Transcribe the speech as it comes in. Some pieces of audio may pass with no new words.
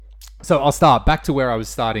So I'll start back to where I was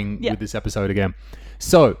starting with this episode again.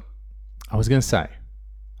 So I was going to say,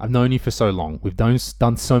 I've known you for so long. We've done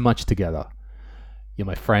so much together. You're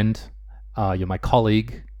my friend. You're my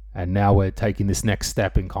colleague. And now we're taking this next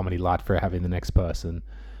step in Comedy Latvia, having the next person.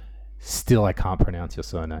 Still, I can't pronounce your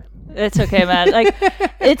surname. It's okay, man. Like,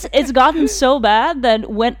 it's gotten so bad that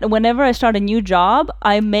whenever I start a new job,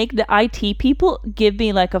 I make the IT people give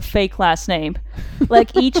me like a fake last name.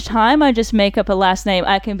 Like each time, I just make up a last name.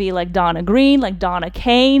 I can be like Donna Green, like Donna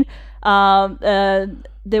Kane.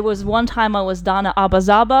 There was one time I was Donna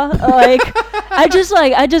Abazaba. Like, I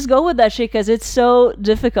just go with that shit because it's so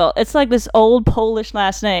difficult. It's like this old Polish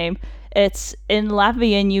last name. It's in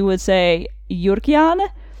Latvian you would say Jurkian.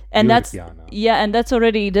 And that's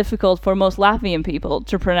already difficult for most Latvian people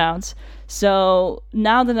to pronounce. So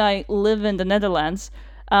now that I live in the Netherlands,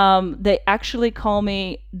 they actually call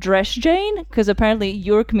me Dress Jane because apparently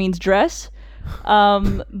Jurk means dress.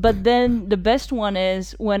 But then the best one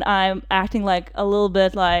is when I'm acting like a little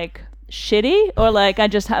bit like shitty or like I'm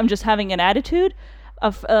just having an attitude.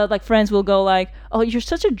 Of like friends will go like, "Oh, you're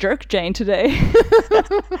such a jerk, Jane, today."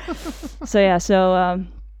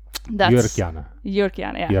 That's Jurkiana,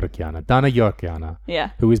 yeah. Jurkiana. Dana Jurkiana.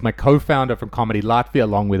 Yeah. Who is my co-founder from Comedy Latvia,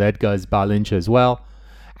 along with Edgar Zbalinch as well.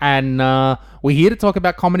 And we're here to talk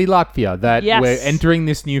about Comedy Latvia, that we're entering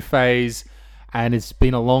this new phase, and it's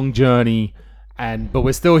been a long journey, but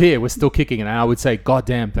we're still here. We're still kicking. And I would say,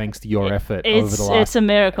 goddamn, thanks to your effort over the last it's a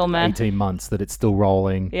miracle, man. 18 months that it's still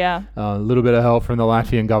rolling. Yeah. A little bit of help from the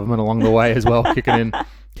Latvian government along the way as well, kicking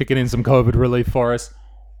in some COVID relief for us.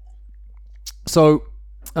 So...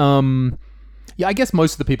 I guess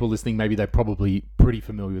most of the people listening, maybe they're probably pretty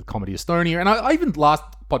familiar with Comedy Estonia. And I even last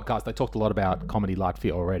podcast, I talked a lot about Comedy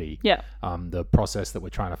Latvia already. Yeah. The process that we're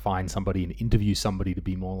trying to find somebody and interview somebody to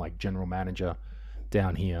be more like general manager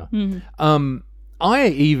down here. Mm-hmm. I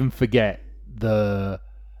even forget the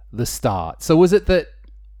start. So was it that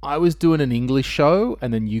I was doing an English show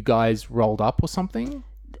and then you guys rolled up or something?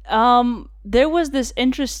 There was this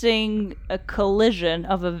interesting collision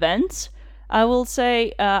of events. I will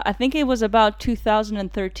say, I think it was about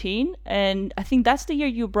 2013, and I think that's the year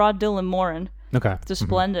you brought Dylan Moran to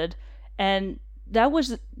Splendid. And that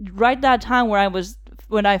was right that time where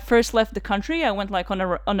when I first left the country, I went like on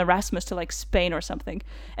Erasmus to like Spain or something.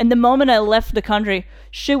 And the moment I left the country,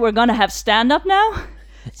 shit, we're gonna have stand-up now?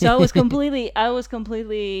 So I was completely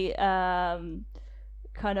kind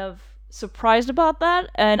of surprised about that.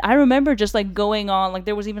 And I remember just like going on, like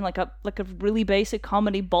there was even like a really basic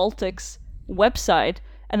Comedy Baltics website,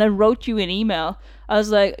 and I wrote you an email. I was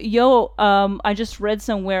like, yo, I just read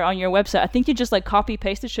somewhere on your website, I think you just like copy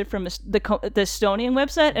pasted shit from the Estonian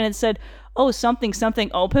website, and it said, oh, something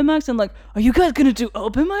open mics. I'm like, are you guys gonna do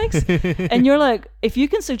open mics? And you're like, if you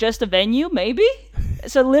can suggest a venue, maybe.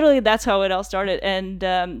 So literally that's how it all started.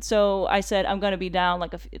 And so I said, I'm gonna be down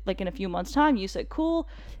like in a few months time. You said, cool,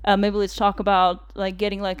 maybe let's talk about like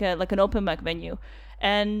getting like an open mic venue.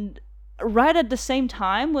 And right at the same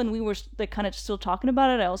time when we were like kind of still talking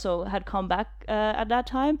about it, I also had come back at that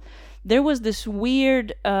time. There was this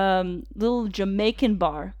weird little Jamaican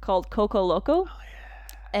bar called Coco Loco. Oh,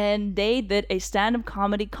 yeah. And they did a stand-up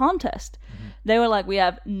comedy contest. Mm-hmm. They were like, we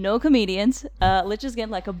have no comedians. Let's just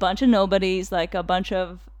get like a bunch of nobodies, like a bunch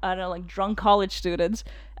of, I don't know, like drunk college students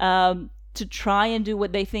to try and do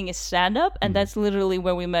what they think is stand-up. And that's literally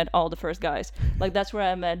where we met all the first guys. Like that's where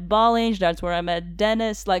I met Balinj, that's where I met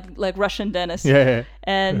Dennis, like Russian Dennis. Yeah.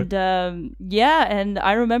 And and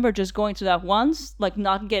I remember just going to that once, like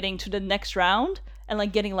not getting to the next round and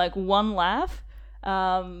like getting like one laugh.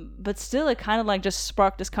 But still it kind of like just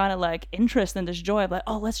sparked this kind of like interest and this joy of like,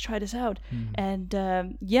 oh, let's try this out. And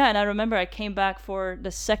and I remember I came back for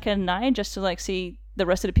the second night just to like see the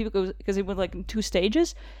rest of the people because it was like in 2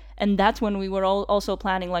 stages. And that's when we were also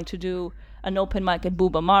planning like to do an open mic at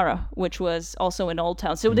Buba Mara, which was also in Old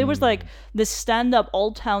Town. So there was like this stand-up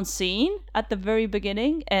Old Town scene at the very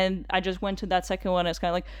beginning. And I just went to that second one. I was kind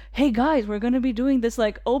of like, hey guys, we're going to be doing this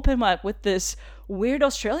like open mic with this weird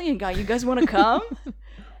Australian guy. You guys want to come?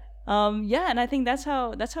 And I think that's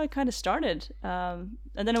how it kind of started. And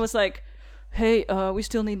then it was like, hey, we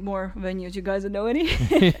still need more venues. You guys know any?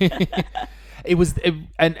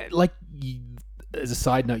 As a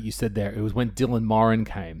side note, you said there, it was when Dylan Moran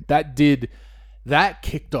came. That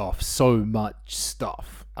kicked off so much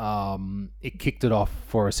stuff. It kicked it off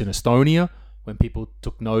for us in Estonia when people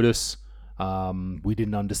took notice. We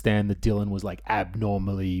didn't understand that Dylan was like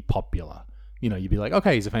abnormally popular. You know, you'd be like,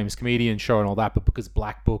 okay, he's a famous comedian, sure, and all that, but because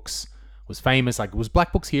Black Books was famous, like, was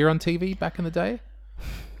Black Books here on TV back in the day?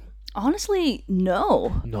 Honestly,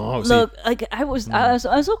 no. No. Look, like I was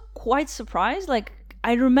quite surprised. Like,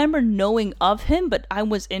 I remember knowing of him, but I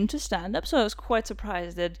was into stand-up, so I was quite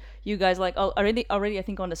surprised that you guys like already I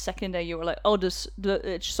think on the second day you were like, oh,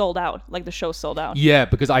 it's sold out, like the show sold out. Yeah,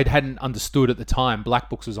 because I hadn't understood at the time Black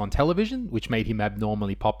Books was on television, which made him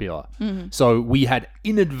abnormally popular. So we had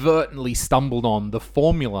inadvertently stumbled on the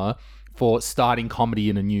formula for starting comedy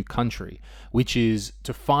in a new country, which is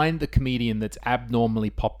to find the comedian that's abnormally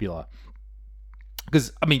popular.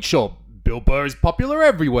 Because, I mean, sure, Bill Burr is popular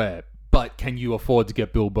everywhere, but can you afford to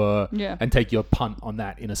get Bill Burr and take your punt on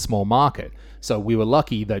that in a small market? So we were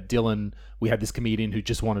lucky that Dylan, we had this comedian who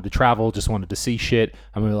just wanted to travel, just wanted to see shit.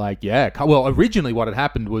 And we were like, yeah. Well, originally what had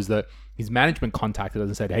happened was that his management contacted us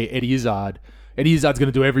and said, hey, Eddie Izzard's going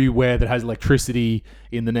to do everywhere that has electricity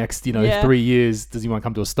in the next, 3 years. Does he want to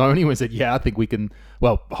come to Estonia? We said, yeah, I think we can.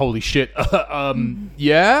 Well, holy shit.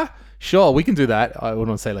 Yeah, sure, we can do that. I wouldn't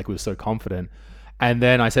want to say like we were so confident. And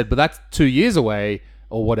then I said, but that's 2 years away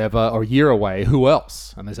or whatever, or a year away. Who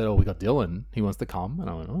else? And they said, oh, we got Dylan. He wants to come. And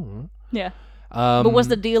I went, oh, all right. Yeah. But was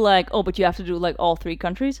the deal like, oh, but you have to do like all 3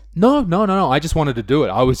 countries? No. I just wanted to do it.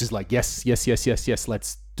 I was just like, yes.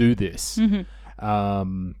 Let's do this.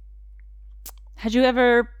 Had you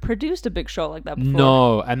ever produced a big show like that before?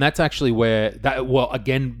 No, and that's actually where that. Well,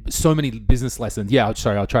 again, so many business lessons. Yeah, I'll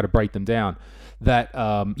try to break them down. That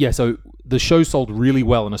so the show sold really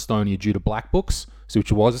well in Estonia due to Black Books,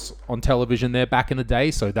 which was on television there back in the day.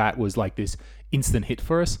 So that was like this instant hit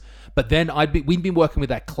for us. But then we'd been working with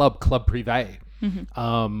that Club Privé,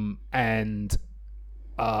 and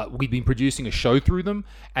we'd been producing a show through them.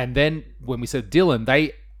 And then when we said Dylan,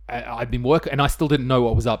 I'd been working, and I still didn't know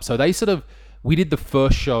what was up. So they we did the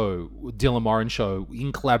first show, Dylan Moran show,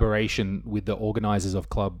 in collaboration with the organizers of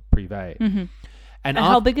Club Privé. And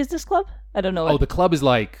how big is this club? I don't know. Oh, the club is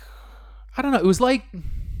like, I don't know. It was like,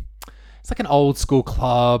 it's like an old school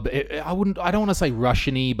club. I don't want to say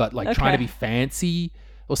Russian-y, but like trying to be fancy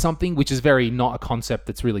or something, which is very not a concept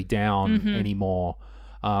that's really down anymore.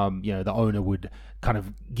 The owner would kind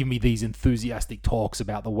of give me these enthusiastic talks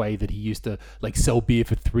about the way that he used to like sell beer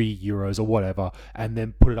for €3 or whatever, and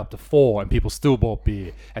then put it up to 4 and people still bought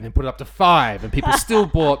beer, and then put it up to 5 and people still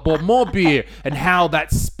bought more beer, and how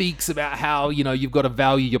that speaks about how, you've got to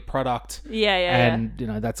value your product. And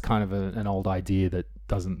that's kind of an old idea that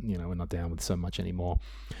doesn't, we're not down with so much anymore.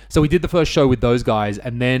 So we did the first show with those guys,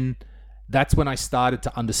 and then that's when I started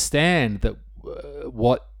to understand that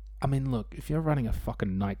look, if you're running a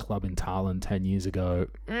fucking nightclub in Tallinn 10 years ago,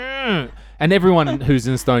 and everyone who's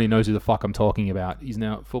in Estonia knows who the fuck I'm talking about. He's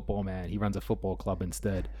now a football man. He runs a football club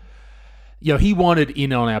instead. He wanted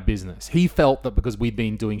in on our business. He felt that because we'd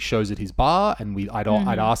been doing shows at his bar and I'd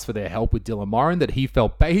asked for their help with Dylan Moran, that he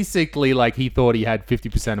felt basically like he thought he had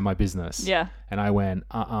 50% of my business. Yeah. And I went,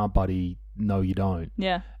 buddy, no, you don't.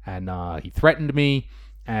 Yeah. And he threatened me,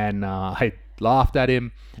 and I laughed at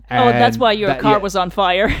him. And that's why your car was on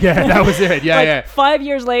fire. Yeah, that was it. Yeah, 5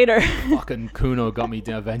 years later. Fucking Kuno got me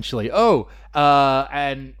down eventually.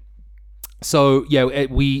 And so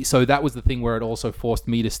so that was the thing where it also forced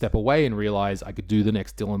me to step away and realize I could do the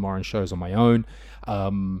next Dylan Moran shows on my own.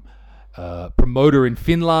 Promoter in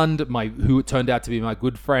Finland, who turned out to be my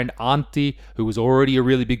good friend Antti, who was already a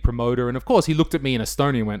really big promoter, and of course he looked at me in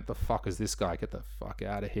Estonia and went, "The fuck is this guy? Get the fuck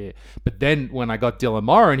out of here!" But then when I got Dylan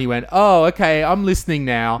Moran, he went, "Oh, okay, I'm listening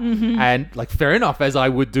now," and like fair enough, as I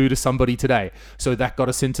would do to somebody today. So that got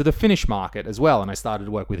us into the Finnish market as well, and I started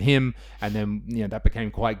to work with him, and then that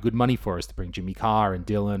became quite good money for us to bring Jimmy Carr and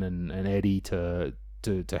Dylan and Eddie to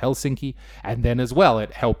Helsinki. And then as well,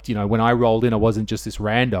 it helped, when I rolled in, I wasn't just this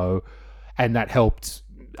rando, and that helped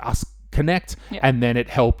us connect. Yeah. And then it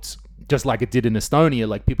helped, just like it did in Estonia,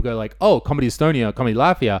 like people go like, oh, Comedy Estonia, Comedy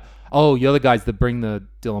Latvia, oh, you're the guys that bring the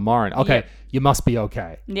Dylan Moran. Okay, you must be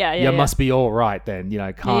okay. You must be all right then,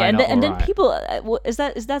 kind of. And then people, is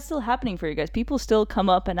that still happening for you guys? People still come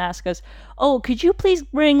up and ask us, oh, could you please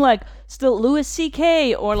bring like still Louis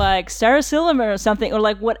C.K. or like Sarah Silverman or something, or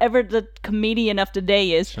like whatever the comedian of the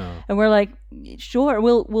day is. Sure. And we're like, sure,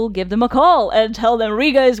 we'll give them a call and tell them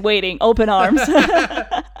Riga is waiting, open arms.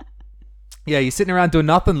 Yeah, you're sitting around doing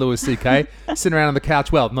nothing, Louis C.K. Sitting around on the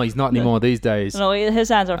couch. Well, no, he's not anymore these days. No, his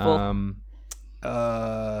hands are full.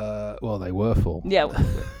 Well, they were full. Yeah.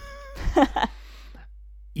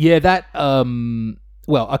 Yeah, that.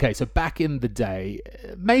 Well, okay, so back in the day,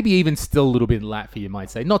 maybe even still a little bit in Latvia, you might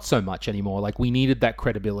say, not so much anymore. Like, we needed that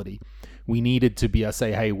credibility. We needed to be able to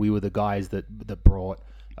say, hey, we were the guys that brought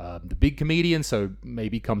the big comedian, so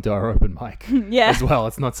maybe come to our open mic as well.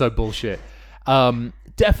 It's not so bullshit.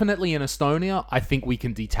 Definitely in Estonia, I think we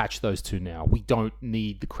can detach those two now. We don't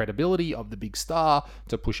need the credibility of the big star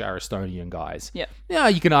to push our Estonian guys. Yeah. Yeah,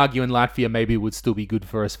 you can argue in Latvia maybe it would still be good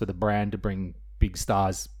for us for the brand to bring big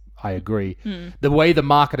stars. I agree. The way the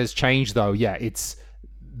market has changed, though, it's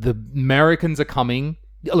the Americans are coming.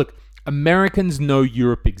 Look, Americans know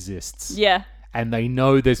Europe exists. Yeah. And they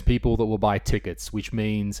know there's people that will buy tickets, which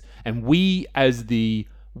means, and we as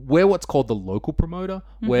we're what's called the local promoter.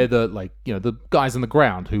 We're the, the guys on the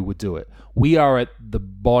ground who would do it. We are at the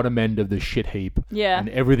bottom end of the shit heap. Yeah. And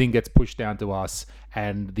everything gets pushed down to us.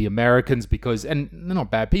 And the Americans, and they're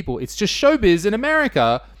not bad people, it's just showbiz in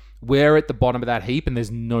America. We're at the bottom of that heap and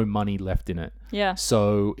there's no money left in it. Yeah.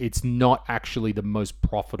 So it's not actually the most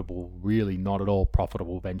profitable, really not at all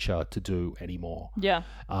profitable venture to do anymore. Yeah.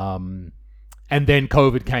 And then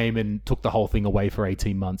COVID came and took the whole thing away for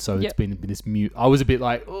 18 months. So it's been this mute. I was a bit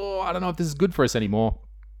like, I don't know if this is good for us anymore.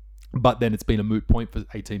 But then it's been a moot point for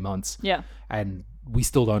 18 months. Yeah. And we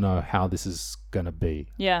still don't know how this is going to be.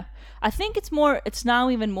 Yeah. I think it's now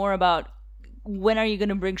even more about when are you going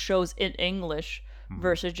to bring shows in English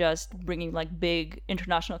versus just bringing like big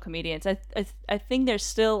international comedians. I think there's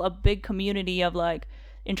still a big community of like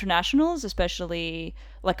internationals, especially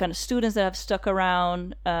like kind of students that have stuck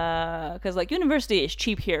around because like university is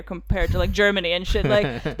cheap here compared to like Germany and shit.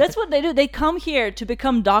 Like that's what they do. They come here to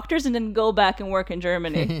become doctors and then go back and work in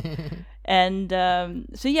Germany. And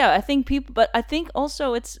so yeah, I think people, but I think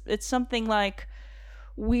also it's something like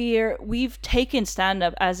we've taken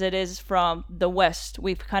stand-up as it is from the West.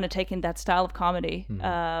 We've kind of taken that style of comedy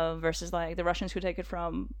versus like the Russians who take it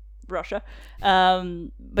from Russia.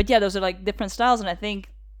 But yeah, those are like different styles, and I think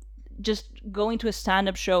just going to a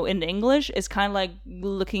stand-up show in English is kind of like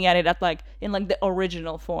looking at it at like in like the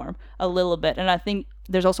original form a little bit. And I think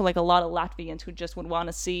there's also like a lot of Latvians who just would want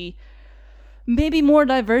to see maybe more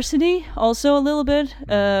diversity also a little bit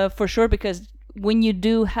for sure, because when you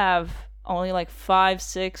do have only like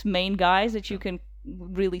 5-6 main guys that you can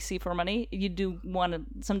really see for money, you do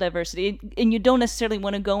want some diversity, and you don't necessarily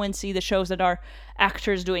want to go and see the shows that are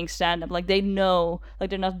actors doing stand-up. Like they know,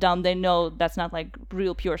 like they're not dumb, they know that's not like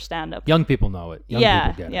real pure stand-up. Young people know it. Young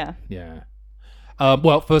people get it. Yeah.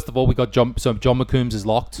 Well, first of all, we got John McCombs is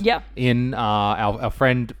locked. Yeah. In our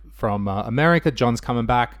friend from America, John's coming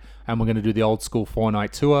back, and we're going to do the old school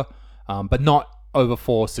 4-night tour, but not over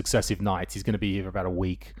 4 successive nights. He's going to be here for about a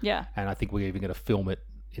week. Yeah. And I think we're even going to film it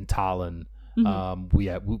in Tallinn.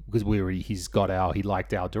 Because he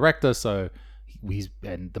liked our director, so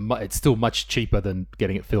it's still much cheaper than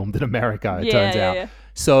getting it filmed in America. It turns out. Yeah.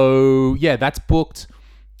 So yeah, that's booked.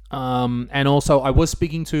 And also I was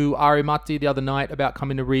speaking to Ari Matti the other night about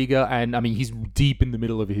coming to Riga, and I mean he's deep in the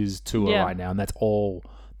middle of his tour right now, and that's all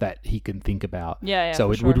that he can think about.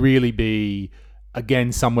 So it would really be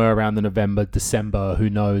again somewhere around the November, December, who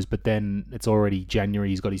knows? But then it's already January.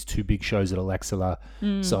 He's got his 2 big shows at Alexela,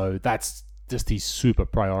 so that's just his super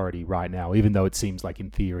priority right now, even though it seems like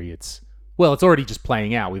in theory it's already just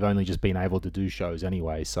playing out. We've only just been able to do shows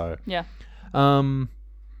anyway, so I'm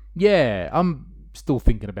still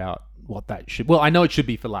thinking about what that should, I know it should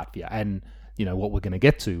be for Latvia, and you know what we're going to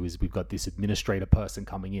get to is we've got this administrator person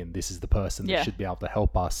coming in. This is the person that should be able to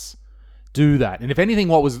help us do that. And if anything,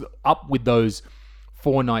 what was up with those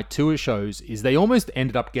 4-night tour shows is they almost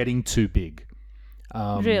ended up getting too big.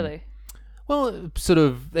 Really? Well, sort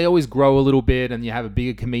of, they always grow a little bit, and you have a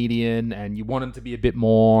bigger comedian, and you want them to be a bit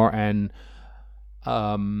more, and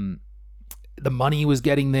the money was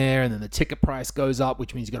getting there, and then the ticket price goes up,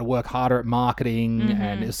 which means you got to work harder at marketing,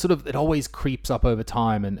 and it's sort of, it always creeps up over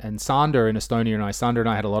time. And Sander in Estonia Sander and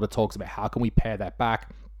I had a lot of talks about how can we pare that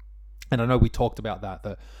back. And I know we talked about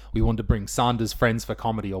that we wanted to bring Sander's Friends for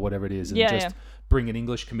Comedy or whatever it is, and bring an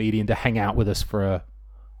English comedian to hang out with us for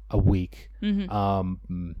a week, and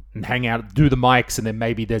hang out, do the mics, and then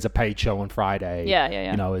maybe there's a paid show on Friday,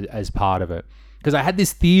 you know, as part of it. Because I had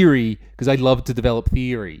this theory, because I love to develop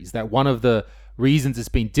theories, that one of the reasons it's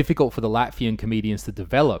been difficult for the Latvian comedians to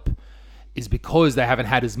develop is because they haven't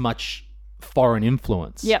had as much foreign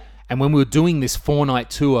influence. Yep. And when we were doing this 4-night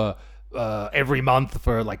tour every month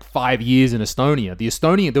for like 5 years in Estonia,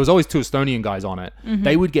 there was always 2 Estonian guys on it.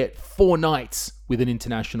 They would get 4 nights with an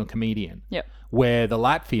international comedian. Yep. Where the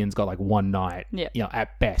Latvians got like 1 night, you know,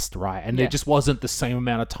 at best, right? And there just wasn't the same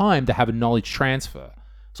amount of time to have a knowledge transfer.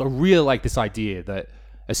 So I really like this idea that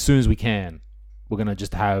as soon as we can, we're going to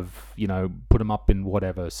just have, you know, put them up in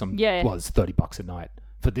whatever, it's $30 a night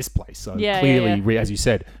for this place. So clearly, as you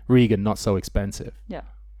said, Riga, not so expensive. Yeah,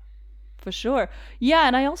 for sure. Yeah,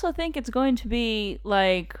 and I also think it's going to be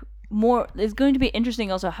like it's going to be interesting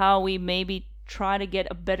also how we maybe try to get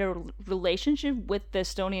a better relationship with the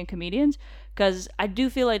Estonian comedians, because I do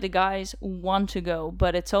feel like the guys want to go,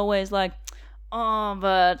 but it's always like, oh,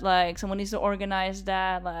 but like someone needs to organize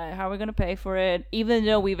that. Like, how are we gonna pay for it? Even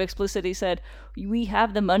though we've explicitly said we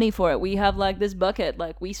have the money for it, we have like this bucket,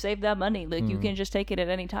 like we saved that money, like you can just take it at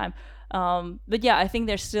any time. But yeah, I think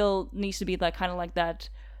there still needs to be like kind of like that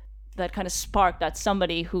kind of spark, that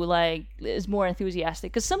somebody who like is more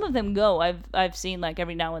enthusiastic, because some of them go, I've seen like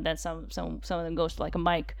every now and then some of them goes to like a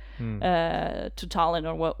mic to Tallinn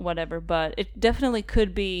or whatever, but it definitely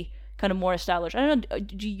could be kind of more established. I don't know,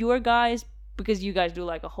 do your guys, because you guys do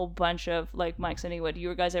like a whole bunch of like mics anyway, do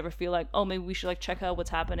your guys ever feel like, oh, maybe we should like check out what's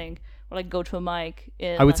happening or like go to a mic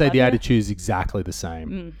in I would say the Latvia? attitude is exactly the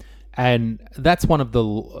same. And that's one of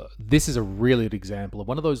the this is a really good example of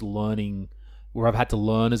one of those learning where I've had to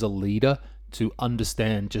learn as a leader to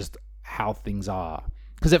understand just how things are.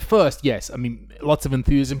 Because at first, yes, I mean, lots of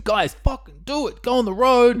enthusiasm. Guys, fucking do it. Go on the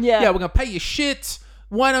road. Yeah. We're going to pay you shit.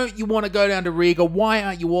 Why don't you want to go down to Riga? Why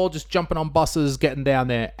aren't you all just jumping on buses, getting down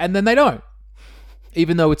there? And then they don't,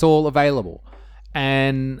 even though it's all available.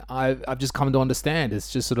 And I've just come to understand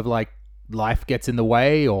it's just sort of like life gets in the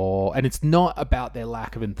way, and it's not about their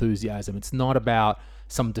lack of enthusiasm. It's not about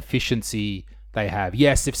some deficiency they have.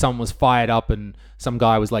 Yes, if someone was fired up and some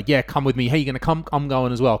guy was like, yeah, come with me. Hey, you going to come? I'm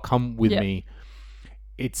going as well. Come with me.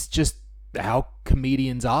 It's just how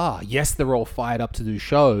comedians are. Yes, they're all fired up to do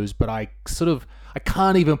shows, but I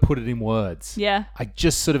can't even put it in words. Yeah. I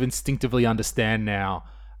just sort of instinctively understand now.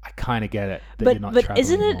 I kind of get it that you're not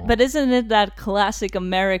traveling anymore. But isn't it that classic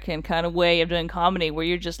American kind of way of doing comedy where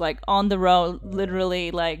you're just like on the road, literally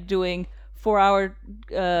like doing 4-hour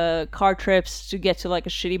car trips to get to like a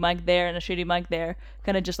shitty mic there and a shitty mic there,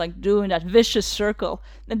 kind of just like doing that vicious circle.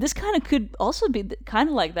 And this kind of could also be kind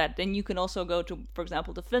of like that. Then you can also go to, for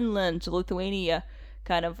example, to Finland, to Lithuania,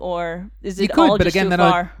 kind of, or is it all just too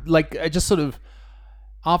far? I just sort of,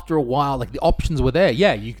 after a while, like the options were there.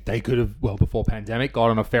 Yeah, they could have, well, before pandemic, got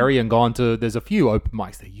on a ferry and gone to, there's a few open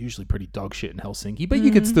mics. They're usually pretty dog shit in Helsinki, but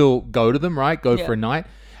you could still go to them, right? Go for a night.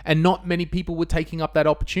 And not many people were taking up that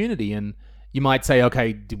opportunity. And you might say,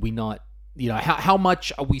 okay, did we not, how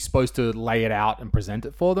much are we supposed to lay it out and present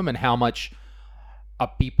it for them? And how much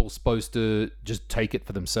are people supposed to just take it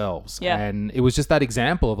for themselves? Yeah. And it was just that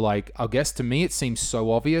example of like, I guess to me, it seems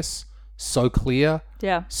so obvious, so clear,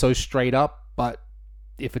 so straight up. But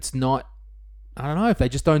if it's not, I don't know, if they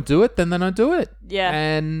just don't do it, then they don't do it. Yeah.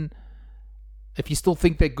 And if you still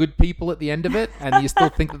think they're good people at the end of it, and you still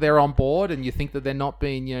think that they're on board, and you think that they're not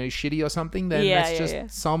being, shitty or something, then that's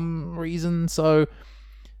just some reason. So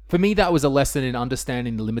for me, that was a lesson in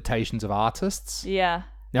understanding the limitations of artists. Yeah.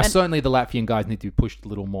 Now, certainly the Latvian guys need to be pushed a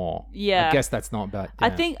little more. Yeah. I guess that's not bad. I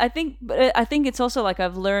think it's also like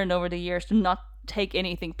I've learned over the years to not take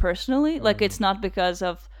anything personally. Like it's not because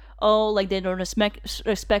of, oh, like they don't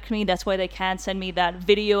respect me, that's why they can't send me that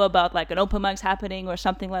video about like an open mic's happening or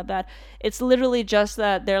something like that. It's literally just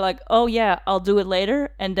that they're like, oh yeah, I'll do it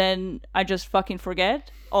later, and then I just fucking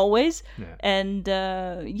forget always. And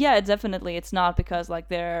it's definitely, it's not because like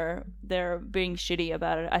they're being shitty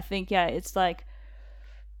about it. I think it's like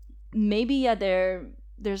maybe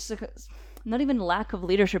there's not even lack of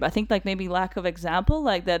leadership. I think like maybe lack of example,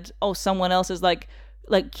 like that, oh, someone else is like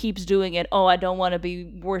keeps doing it. Oh, I don't want to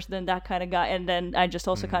be worse than that kind of guy, and then I just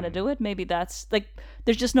also kind of do it. Maybe that's like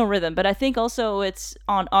there's just no rhythm. But I think also it's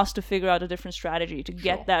on us to figure out a different strategy to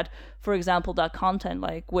get that, for example, that content,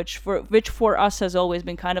 like which for us has always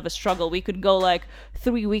been kind of a struggle. We could go like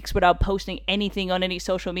 3 weeks without posting anything on any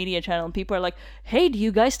social media channel, and people are like, hey, do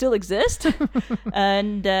you guys still exist?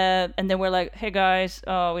 and then we're like, hey guys,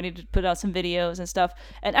 we need to put out some videos and stuff.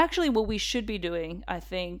 And actually what we should be doing, I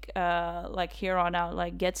think, like here on out,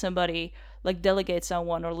 like get somebody, like delegate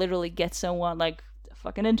someone, or literally get someone like a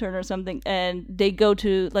fucking intern or something, and they go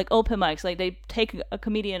to like open mics, like they take a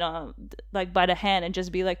comedian like by the hand and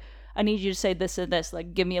just be like, I need you to say this and this,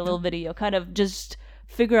 like give me a little video, kind of just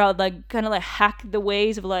figure out like kind of like hack the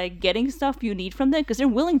ways of like getting stuff you need from them, because they're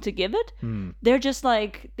willing to give it. They're just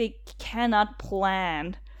like, they cannot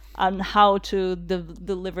plan on how to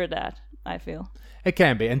deliver that, I feel. It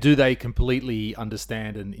can be. And do they completely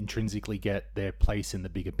understand and intrinsically get their place in the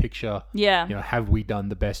bigger picture? Yeah. Have we done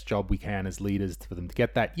the best job we can as leaders for them to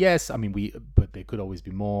get that? Yes. I mean, but there could always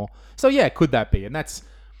be more. So yeah, could that be? And that's,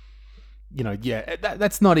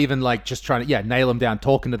 that's not even like just trying to, nail them down,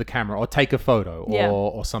 talking to the camera or take a photo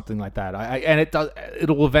or something like that. And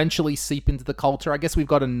it'll eventually seep into the culture. I guess we've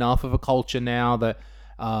got enough of a culture now that,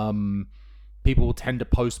 people will tend to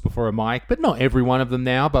post before a mic, but not every one of them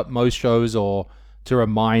now, but most shows, or to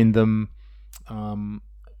remind them.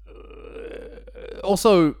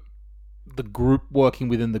 Also, the group, working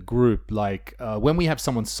within the group, like when we have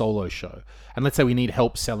someone's solo show, and let's say we need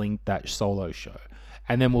help selling that solo show,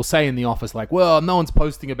 And then we'll say in the office, like, well, no one's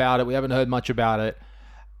posting about it. We haven't heard much about it.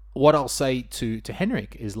 What I'll say to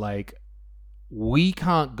Henrik is like, we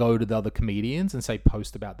can't go to the other comedians and say,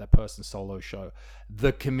 post about that person's solo show.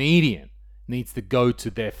 The comedian needs to go to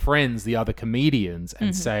their friends, the other comedians,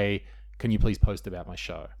 and say, can you please post about my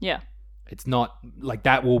show? Yeah. It's not like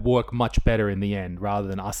that will work much better in the end rather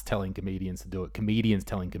than us telling comedians to do it. Comedians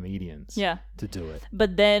telling comedians to do it.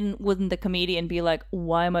 But then wouldn't the comedian be like,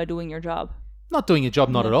 why am I doing your job? Not doing your job,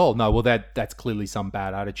 not at all. No, well, that's clearly some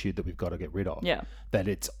bad attitude that we've got to get rid of. Yeah. That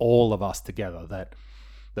it's all of us together. That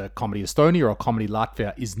the Comedy Estonia or Comedy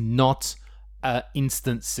Latvia is not an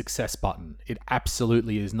instant success button. It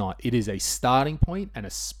absolutely is not. It is a starting point and a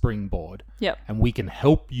springboard. Yep. And we can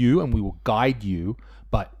help you and we will guide you,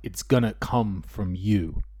 but it's going to come from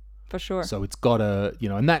you. For sure. So it's got to,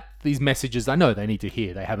 and that these messages, I know they need to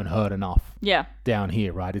hear. They haven't heard enough down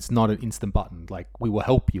here, right? It's not an instant button. Like, we will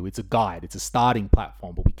help you. It's a guide. It's a starting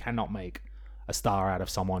platform, but we cannot make a star out of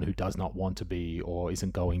someone who does not want to be or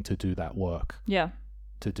isn't going to do that work. Yeah.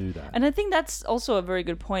 To do that. And I think that's also a very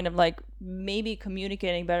good point of like maybe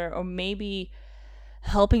communicating better or maybe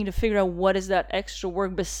helping to figure out what is that extra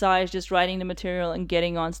work besides just writing the material and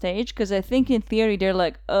getting on stage. Because I think in theory they're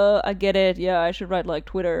like, I get it, yeah, I should write like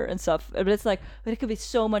Twitter and stuff. But it's like, but it could be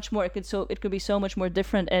so much more. It could be so much more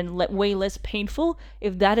different and way less painful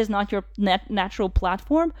if that is not your natural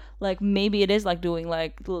platform. Like maybe it is like doing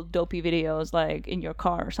like little dopey videos like in your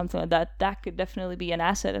car or something like that. That could definitely be an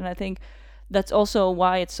asset. And I think that's also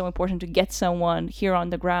why it's so important to get someone here on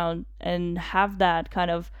the ground and have that kind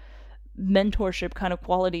of mentorship kind of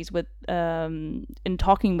qualities with in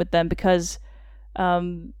talking with them, because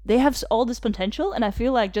they have all this potential. And I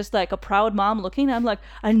feel like just like a proud mom looking, I'm like,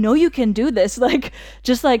 I know you can do this, like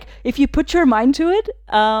just like if you put your mind to it.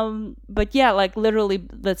 But yeah, like literally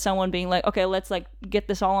that someone being like, okay, let's like get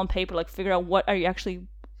this all on paper, like figure out what are you actually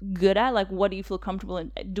good at, like what do you feel comfortable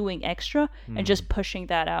in doing extra, and just pushing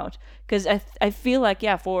that out. Because I feel like,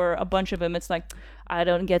 yeah, for a bunch of them it's like, I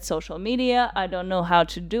don't get social media, I don't know how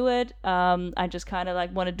to do it, I just kind of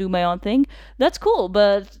like want to do my own thing. That's cool,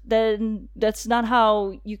 but then that's not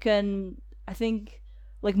how you can, I think,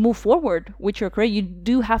 like move forward with your career. You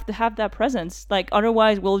do have to have that presence, like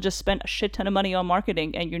otherwise we'll just spend a shit ton of money on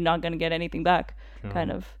marketing and you're not going to get anything back.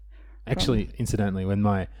 Kind of. Actually, incidentally, when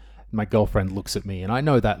my girlfriend looks at me, and I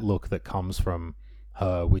know that look that comes from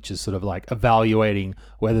her, which is sort of like evaluating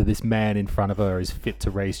whether this man in front of her is fit to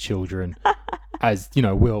raise children, as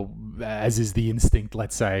as is the instinct,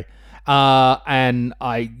 let's say. And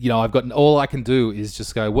I've gotten, all I can do is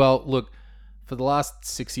just go, well, look, for the last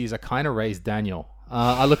 6 years, I kind of raised Daniel.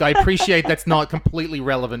 I appreciate that's not completely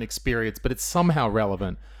relevant experience, but it's somehow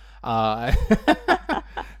relevant. That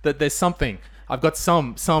there's something. I've got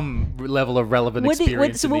some level of relevant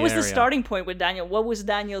experience. So what was the area. Starting point with Daniel? What was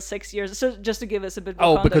Daniel's 6 years? So just to give us a bit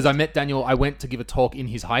more context. Because I met Daniel, I went to give a talk in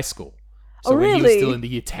his high school. So really? When he was still in the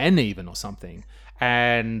year 10 even or something.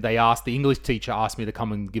 And the English teacher asked me to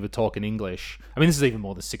come and give a talk in English. I mean, this is even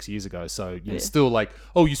more than 6 years ago. So it's still like,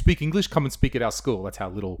 oh, you speak English? Come and speak at our school. That's how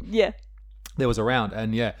little there was around.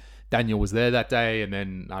 And yeah, Daniel was there that day. And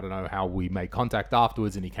then I don't know how we made contact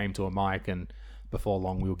afterwards, and he came to a mic, and before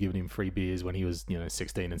long we were giving him free beers when he was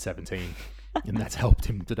 16 and 17, and that's helped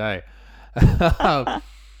him today. That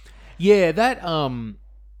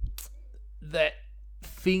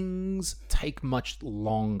things take much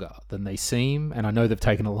longer than they seem, and I know they've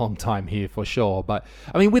taken a long time here for sure, but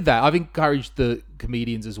I mean, with that, I've encouraged the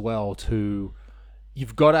comedians as well to,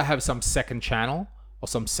 you've got to have some second channel or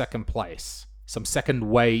some second place, some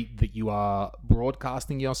second way that you are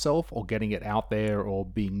broadcasting yourself or getting it out there or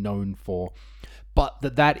being known for. But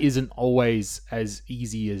that isn't always as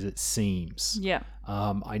easy as it seems. Yeah.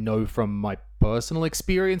 I know from my personal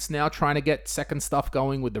experience now trying to get second stuff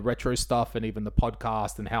going with the retro stuff and even the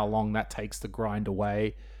podcast, and how long that takes to grind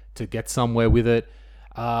away to get somewhere with it.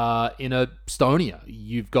 In Estonia,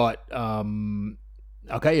 you've got,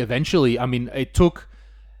 eventually, it took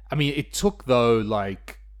though,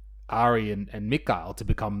 like Ari and Mikael to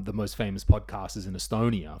become the most famous podcasters in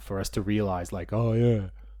Estonia for us to realize, like,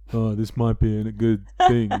 this might be a good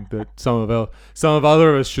thing that some of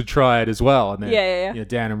other of us should try it as well. And then,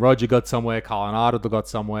 Dan and Roger got somewhere, Carl and Ardal got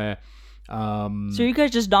somewhere. So you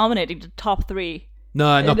guys just dominating the top three?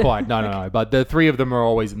 No, not quite. No. But the three of them are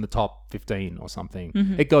always in the top 15 or something.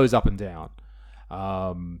 Mm-hmm. It goes up and down,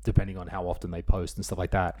 depending on how often they post and stuff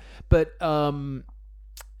like that. But that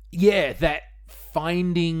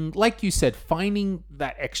finding, like you said, finding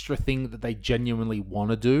that extra thing that they genuinely want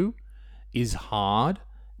to do is hard.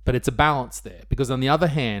 But it's a balance there, because on the other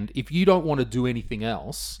hand, if you don't want to do anything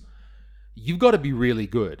else, you've got to be really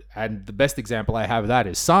good. And the best example I have of that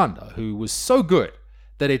is Sander, who was so good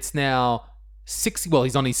that it's now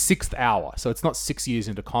he's on his 6th hour. So it's not 6 years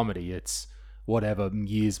into comedy. It's whatever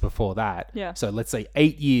years before that. Yeah. So let's say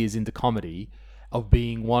 8 years into comedy of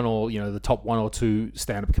being one or, the top 1 or 2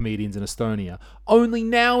 stand-up comedians in Estonia. Only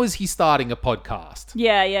now is he starting a podcast.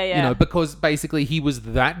 Yeah. Because basically he was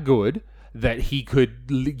that good that he could,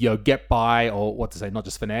 get by, or what to say, not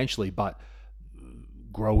just financially, but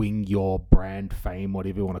growing your brand, fame,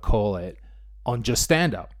 whatever you want to call it, on just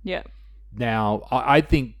stand-up. Yeah. Now, I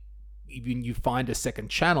think even you find a second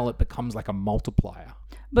channel, it becomes like a multiplier.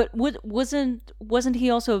 But wasn't he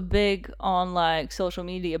also big on like social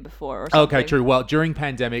media before or something? Okay, true. Well, during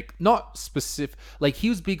pandemic, not specific, like he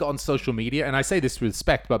was big on social media, and I say this with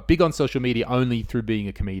respect, but big on social media only through being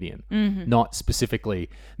a comedian, not specifically.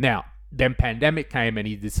 Now, then pandemic came and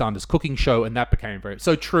he did Sanders' cooking show, and that became very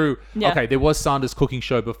so true. Yeah. Okay, there was Sanders' cooking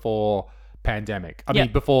show before pandemic. I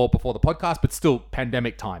mean, before the podcast, but still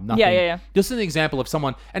pandemic time. Nothing. Yeah. Just an example of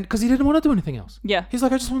someone, and because he didn't want to do anything else. Yeah. He's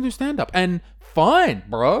like, I just want to do stand up, and fine,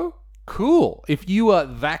 bro, cool. If you are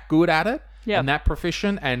that good at it and that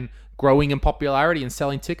proficient and growing in popularity and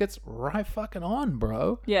selling tickets, right fucking on,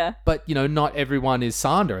 bro. Yeah. But not everyone is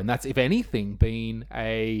Sander, and that's, if anything, been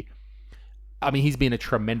he's been a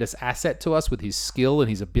tremendous asset to us with his skill and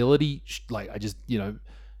his ability. Like, I just,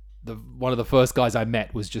 one of the first guys I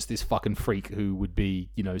met was just this fucking freak who would be,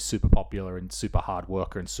 super popular and super hard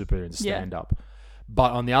worker and super in stand up.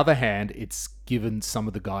 But on the other hand, it's given some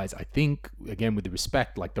of the guys, I think, again, with the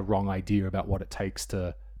respect, like the wrong idea about what it takes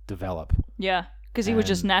to develop. Yeah. Because he was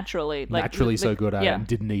just naturally so good at it and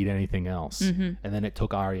didn't need anything else. And then it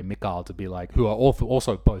took Ari and Mikael to be like, who are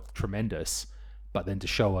also both tremendous, but then to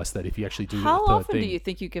show us that if you actually do the third thing. How often do you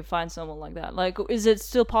think you can find someone like that? Like, is it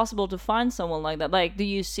still possible to find someone like that? Like, do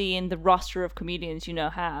you see in the roster of comedians you now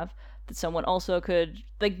have that someone also could,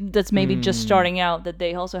 like, that's maybe just starting out, that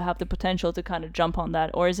they also have the potential to kind of jump on that?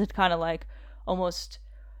 Or is it kind of like almost,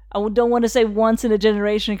 I don't want to say once in a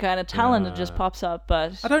generation kind of talent that just pops up,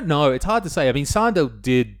 but... I don't know. It's hard to say. I mean, Sander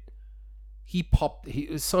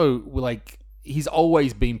he's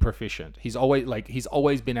always been proficient. He's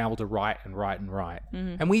always been able to write.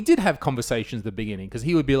 And we did have conversations at the beginning, because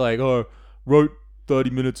he would be like, oh, wrote 30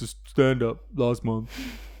 minutes of stand-up last month.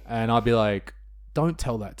 And I'd be like, don't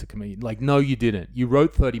tell that to comedians. Like, no, you didn't. You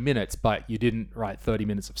wrote 30 minutes, but you didn't write 30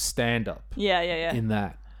 minutes of stand-up. Yeah. In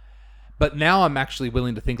that. But now I'm actually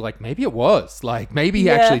willing to think, like, maybe it was. Like, maybe he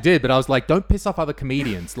actually did. But I was like, don't piss off other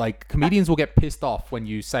comedians. Like, comedians will get pissed off when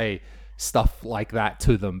you say stuff like that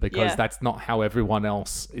to them, because that's not how everyone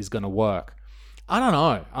else is going to work. I don't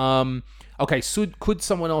know. Okay, so could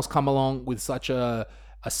someone else come along with such a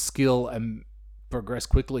skill and progress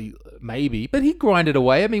quickly? Maybe. But he grinded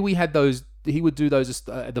away. I mean, we had those... He would do those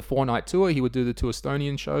the 4-night tour. He would do the 2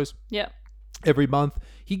 Estonian shows. Yeah. Every month.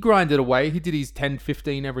 He grinded away. He did his 10,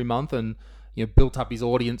 15 every month, and built up his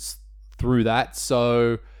audience through that.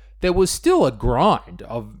 So there was still a grind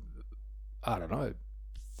of, I don't know,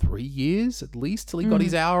 3 years at least till he got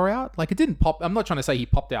his hour out. Like, it didn't pop. I'm not trying to say he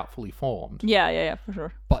popped out fully formed. Yeah, for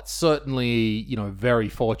sure. But certainly, very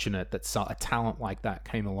fortunate that a talent like that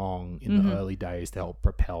came along in the early days to help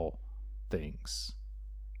propel things.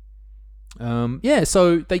 So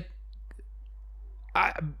they...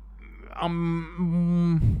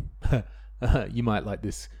 you might like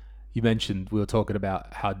this. You mentioned, we were talking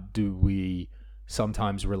about how do we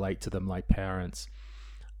sometimes relate to them like parents.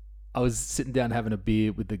 I was sitting down having a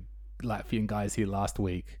beer with the Latvian guys here last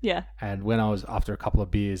week. Yeah. And when I was, after a couple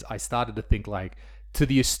of beers, I started to think, like, to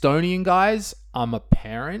the Estonian guys, I'm a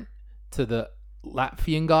parent. To the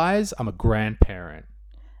Latvian guys, I'm a grandparent.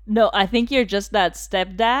 No, I think you're just that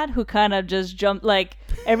stepdad who kind of just jump, like,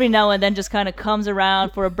 every now and then just kind of comes around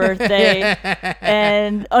for a birthday.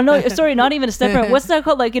 And, oh no, sorry, not even a stepparent. What's that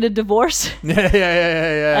called, like in a divorce?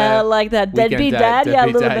 Yeah. Like that deadbeat dad. Yeah, a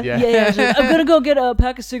little bit. Yeah. I'm going to go get a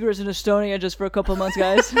pack of cigarettes in Estonia just for a couple of months,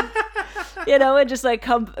 guys. It just like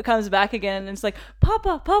comes back again, and it's like,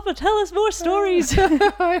 Papa, tell us more stories.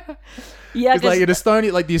 Yeah, because like in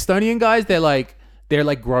Estonia, like the Estonian guys, they're like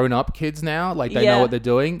grown up kids now. Like they know what they're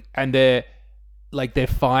doing, and they're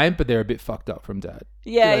fine, but they're a bit fucked up from dad.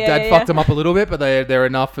 Dad fucked them up a little bit, but they're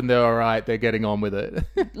enough, and they're all right. They're getting on with it.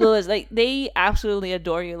 Lewis, like they absolutely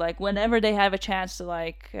adore you. Like whenever they have a chance to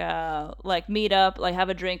like meet up, like have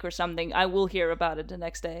a drink or something, I will hear about it the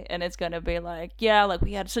next day, and it's gonna be like, like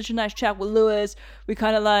we had such a nice chat with Lewis. We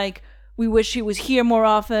kind of like, we wish he was here more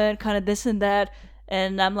often, kind of this and that.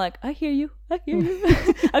 And I'm like, I hear you.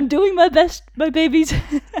 I'm doing my best, my babies.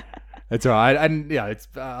 That's all right. And yeah, it's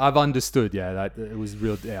I've understood. Yeah, that it was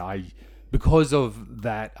real. Yeah, because of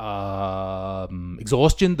that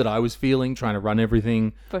exhaustion that I was feeling trying to run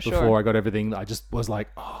everything For before sure. I got everything, I just was like,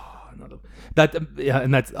 another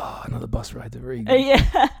bus ride to Riga.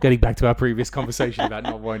 Yeah. Getting back to our previous conversation about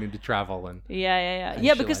not wanting to travel and Yeah. and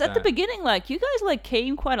Yeah, shit because like at the that. beginning, like, you guys, like,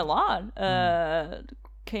 came quite a lot.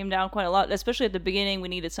 Came down quite a lot. Especially at the beginning, we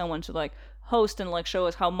needed someone to, like, host and, like, show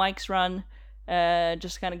us how mics run.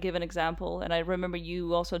 Just kind of give an example. And I remember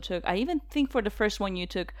you also took, I even think for the first one you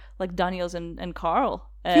took, like, Daniels and Carl.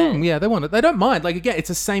 Yeah, they want it. They don't mind. Like, again, it's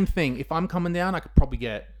the same thing. If I'm coming down, I could probably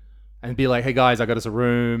get and be like, hey guys, I got us a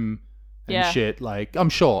room and Yeah. shit. Like, I'm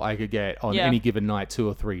sure I could get on Yeah. any given night 2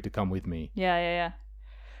 or 3 to come with me. Yeah.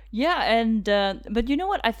 Yeah, and but you know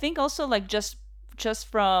what? I think also, like, just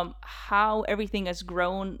from how everything has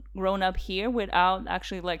grown up here without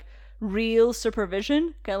actually, like, real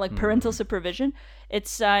supervision, kind of like parental supervision.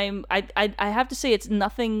 It's I have to say it's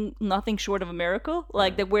nothing short of a miracle.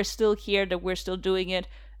 Like, that we're still here, that we're still doing it.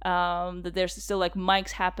 That there's still, like, mics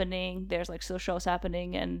happening, there's, like, still shows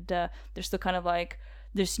happening, and there's still kind of, like,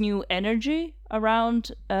 this new energy around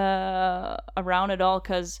it all,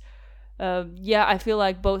 because I feel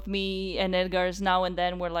like both me and Edgar's now and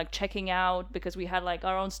then we're, like, checking out because we had, like,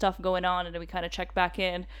 our own stuff going on, and then we kind of check back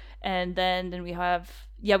in, and then we have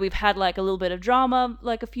we've had, like, a little bit of drama,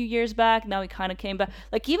 like, a few years back. Now we kind of came back,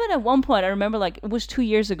 like, even at one point I remember, like, it was 2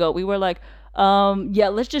 years ago, we were like,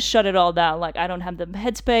 let's just shut it all down. Like, I don't have the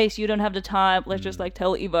headspace, you don't have the time, let's just, like,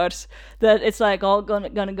 tell Ivars that it's, like, all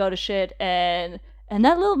gonna go to shit, and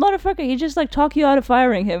that little motherfucker, he just, like, talk you out of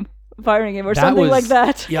firing him or something like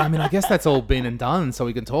that. Yeah, I mean, I guess that's all been and done, so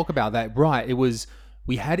we can talk about that. Right,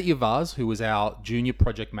 we had Ivars, who was our junior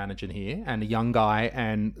project manager here, and a young guy,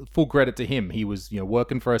 and full credit to him. He was,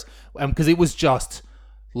 working for us, because it was just,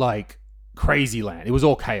 like, crazy land. It was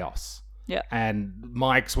all chaos. Yeah. And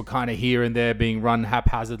mics were kind of here and there being run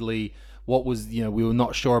haphazardly. What was, we were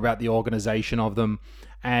not sure about the organization of them.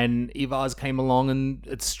 And Ivars came along and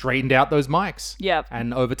it straightened out those mics. Yeah.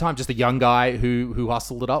 And over time, just a young guy who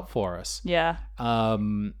hustled it up for us. Yeah.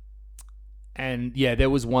 And yeah, there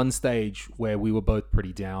was one stage where we were both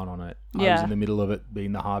pretty down on it. I was Yeah. in the middle of it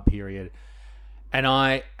being the hard period. And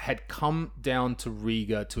I had come down to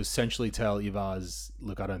Riga to essentially tell Ivars,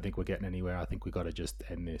 look, I don't think we're getting anywhere. I think we got to just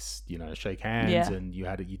end this, shake hands. Yeah. And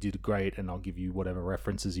you did great, and I'll give you whatever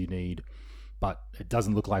references you need. But it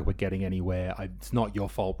doesn't look like we're getting anywhere. It's not your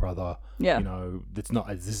fault, brother. Yeah. This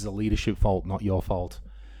is a leadership fault, not your fault.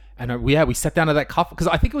 And we sat down at that coffee, because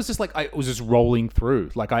I think it was just like, it was just rolling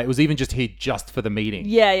through. Like, it was even just here just for the meeting.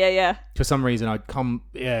 Yeah. For some reason, I'd come,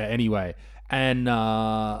 anyway. And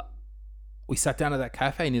we sat down at that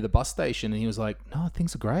cafe near the bus station, and he was like, no,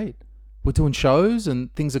 things are great. We're doing shows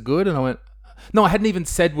and things are good. And I went, no, I hadn't even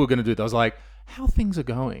said we were going to do that. I was like, how things are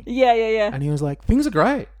going? Yeah. And he was like, things are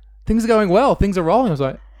great. Things are going well. Things are rolling. I was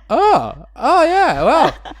like, oh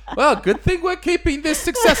yeah. Well, good thing we're keeping this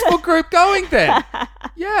successful group going then.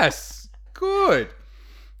 Yes, good.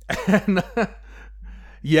 And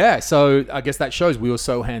yeah, so I guess that shows we were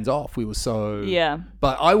so hands off. We were so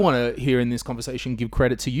But I want to here in this conversation give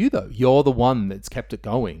credit to you though. You're the one that's kept it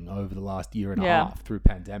going over the last year and a half through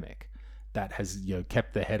pandemic. That has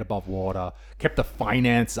kept the head above water, kept the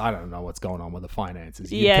finance. I don't know what's going on with the finances.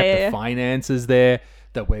 You kept the finances there.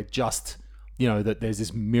 That we're just, that there's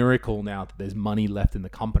this miracle now that there's money left in the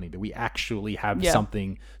company, that we actually have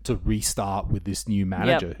something to restart with this new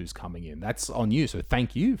manager who's coming in. That's on you. So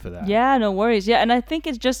thank you for that. Yeah, no worries. Yeah, and I think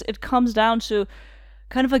it comes down to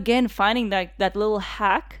kind of, again, finding that little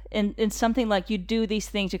hack in something, like, you do these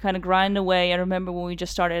things, you kind of grind away. I remember when we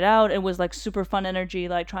just started out, it was, like, super fun energy,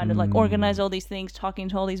 like, trying to, like, organize all these things, talking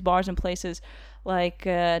to all these bars and places, like,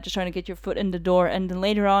 just trying to get your foot in the door. And then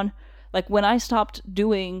later on, like, when I stopped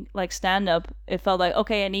doing, like, stand-up, it felt like,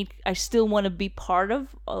 okay, I still want to be part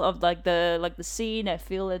of like the scene. I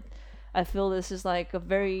feel this is, like, a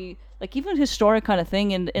very, like, even historic kind of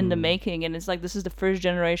thing in the making. And it's like, this is the first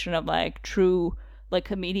generation of, like, true, like,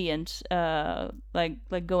 comedians, growing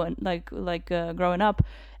up.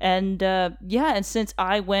 And and since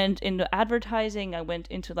I went into advertising, I went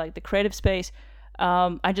into, like, the creative space,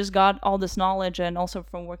 I just got all this knowledge, and also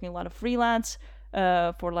from working a lot of freelance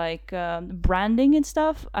for, like, branding and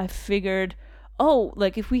stuff. I figured,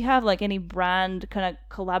 like, if we have, like, any brand kind of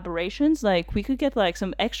collaborations, like, we could get, like,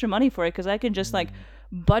 some extra money for it, because I can just like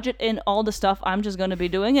budget in all the stuff I'm just going to be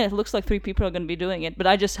doing, and it looks like 3 people are going to be doing it, but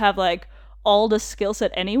I just have, like, all the skill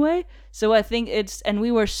set anyway. So I think and we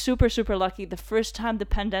were super, super lucky. The first time the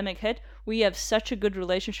pandemic hit, we have such a good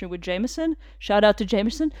relationship with Jameson. Shout out to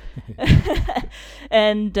Jameson.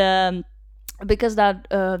 And because that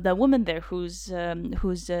woman there who's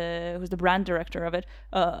the brand director of it,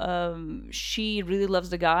 she really loves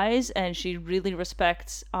the guys and she really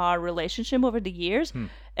respects our relationship over the years.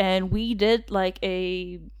 And we did like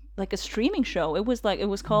a streaming show. It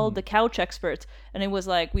was called The Couch Experts, and it was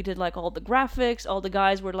like we did like all the graphics, all the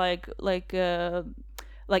guys were like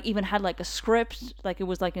even had like a script, like it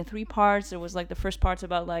was like in 3 parts. There was like the first part's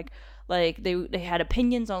about like they had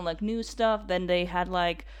opinions on like new stuff, then they had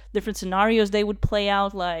like different scenarios they would play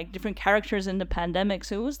out, like different characters in the pandemic.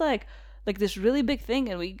 So it was like this really big thing,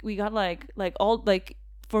 and we got like all like,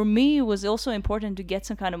 for me it was also important to get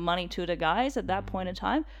some kind of money to the guys at that point in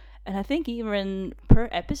time. And I think even per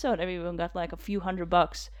episode everyone got like a few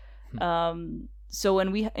 $100. So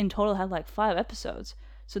when we in total had like 5 episodes.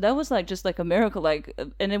 So that was like just like a miracle, like,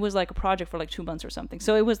 and it was like a project for like 2 months or something.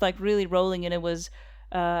 So it was like really rolling, and it was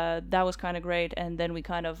that was kind of great. And then we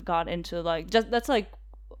kind of got into like that's like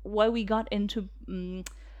why we got into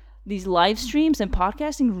these live streams and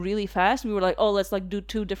podcasting really fast. We were like, oh, let's like do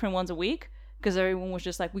 2 different ones a week, because everyone was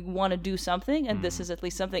just like, we want to do something, and this is at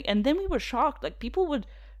least something. And then we were shocked, like people would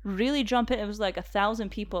really jump in. It was like 1,000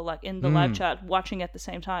 people like in the live chat watching at the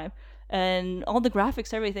same time. And all the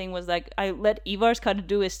graphics, everything was like, I let Ivars kind of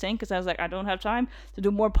do his thing, because I was like, I don't have time to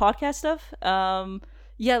do more podcast stuff.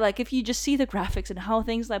 Yeah, like if you just see the graphics and how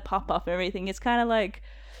things like pop up and everything, it's kind of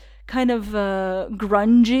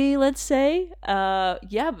grungy, let's say.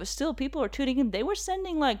 Yeah, but still people are tuning in. They were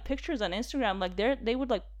sending like pictures on Instagram, like they would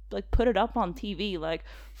like put it up on TV, like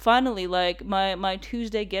finally like my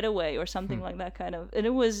Tuesday getaway or something like that kind of. And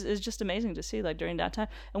it's just amazing to see like during that time.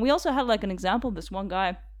 And we also had like an example of this one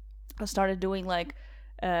guy started doing like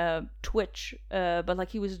Twitch, but like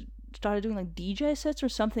he was started doing like DJ sets or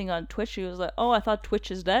something on Twitch. He was like, oh, I thought Twitch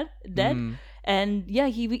is dead. And yeah,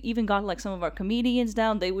 he even got like some of our comedians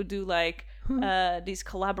down. They would do like these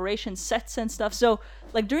collaboration sets and stuff. So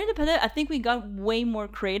like during the pandemic, I think we got way more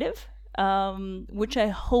creative, which I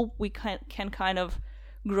hope we can kind of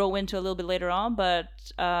grow into a little bit later on. But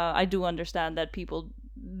I do understand that people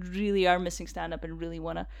really are missing stand-up and really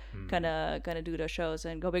want to kind of do those shows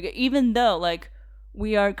and go bigger, even though like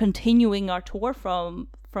we are continuing our tour from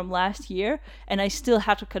last year, and I still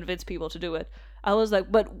have to convince people to do it. I was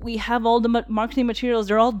like, but we have all the marketing materials,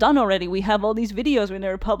 they're all done already. We have all these videos when they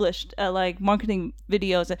were published, like marketing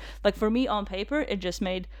videos. Like for me on paper, it just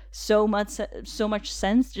made so much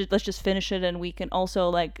sense. Let's just finish it, and we can also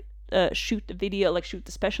like shoot the video, like shoot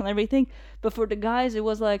the special and everything. But for the guys, it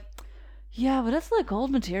was like, yeah, but that's like old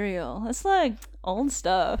material. That's like old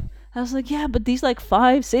stuff. I was like, yeah, but these like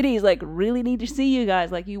 5 cities like really need to see you guys.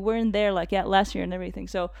 Like you weren't there like last year and everything.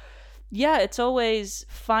 So yeah, it's always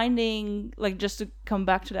finding, like, just to come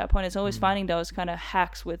back to that point, it's always finding those kind of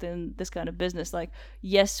hacks within this kind of business. Like,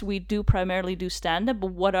 yes, we do primarily do stand-up, but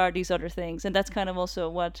what are these other things? And that's kind of also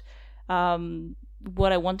what I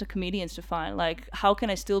want the comedians to find. Like, how can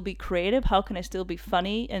I still be creative? How can I still be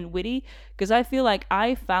funny and witty? Because I feel like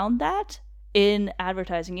I found that in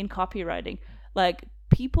advertising, in copywriting. Like,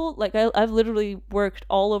 people, like, I've literally worked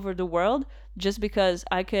all over the world just because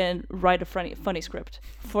I can write a funny script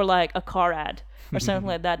for like a car ad or something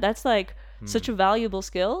like that. That's like such a valuable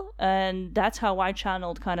skill, and that's how I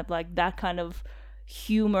channeled kind of like that kind of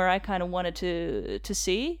humor I kind of wanted to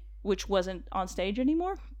see, which wasn't on stage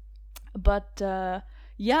anymore. But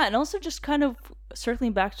yeah, and also just kind of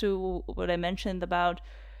circling back to what I mentioned about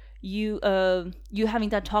you having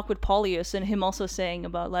that talk with Paulius, and him also saying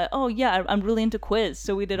about like, oh yeah, I'm really into quiz,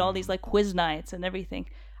 so we did all these like quiz nights and everything.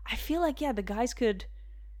 I feel like, yeah, the guys could,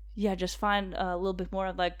 yeah, just find a little bit more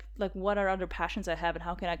of like what are other passions I have, and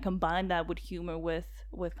how can I combine that with humor with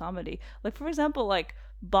comedy. Like, for example, like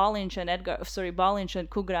Balinch and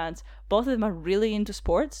Kugrans, both of them are really into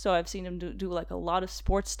sports, so I've seen them do like a lot of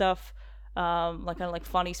sports stuff, like kind of like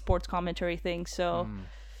funny sports commentary things. So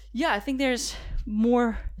yeah, I think there's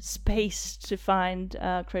more space to find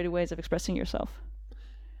creative ways of expressing yourself.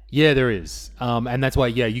 Yeah, there is. And that's why,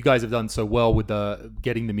 yeah, you guys have done so well with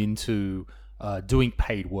getting them into doing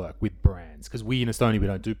paid work with brands. Because we in Estonia, we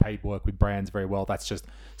don't do paid work with brands very well. That's just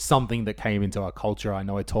something that came into our culture. I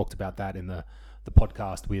know I talked about that in the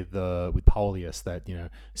podcast with Paulius, that, you know,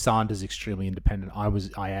 Sander's extremely independent.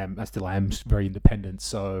 I still am very independent.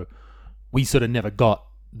 So we sort of never got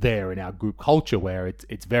there in our group culture where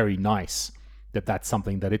it's very nice that that's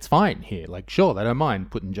something that it's fine here. Like, sure, they don't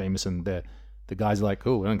mind putting Jameson there. The guys are like,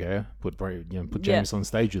 cool, we don't care. Put James on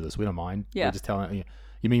stage with us. We don't mind. Yeah. We're just telling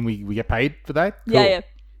you mean we get paid for that? Cool. Yeah.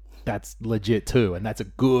 That's legit too. And that's a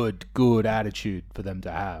good attitude for them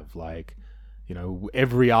to have. Like, you know,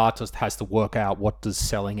 every artist has to work out what does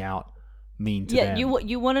selling out mean to Yeah, them.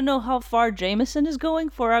 you want to know how far Jameson is going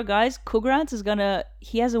for our guys? Kugrants is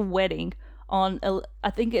he has a wedding on, I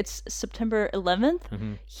think it's September 11th.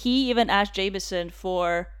 Mm-hmm. He even asked Jameson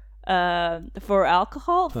for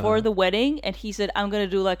alcohol for the wedding, and he said, I'm gonna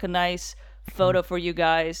do like a nice photo for you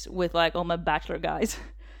guys with like all my bachelor guys.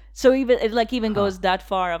 So it goes that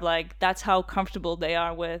far of like, that's how comfortable they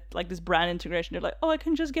are with like this brand integration. They're like, oh, I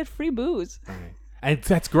can just get free booze. Right. And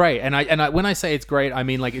that's great. And I when I say it's great, I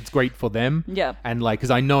mean like it's great for them. Yeah. And like,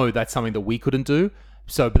 because I know that's something that we couldn't do.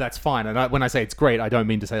 So, but that's fine. And when I say it's great, I don't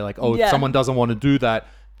mean to say like, oh, if someone doesn't want to do that,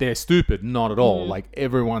 they're stupid. Not at all. Like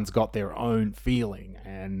everyone's got their own feeling,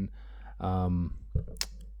 and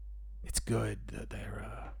it's good that they're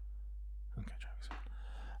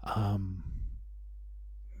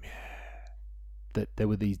that there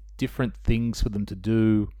were these different things for them to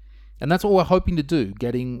do, and that's what we're hoping to do.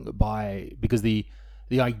 Because the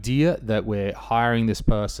idea that we're hiring this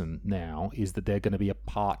person now is that they're going to be a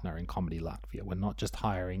partner in Comedy Latvia. We're not just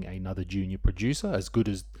hiring another junior producer, as good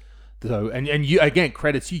as so. And you, again,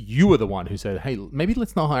 credits you. You were the one who said, "Hey, maybe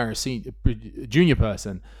let's not hire a junior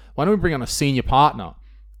person. Why don't we bring on a senior partner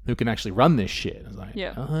who can actually run this shit?" I was like,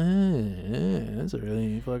 Yeah. That's a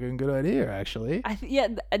really fucking good idea, actually.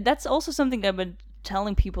 That's also something I've been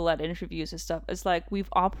telling people at interviews and stuff. It's like, we've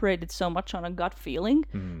operated so much on a gut feeling,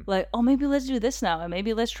 like, oh, maybe let's do this now, and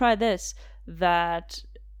maybe let's try this.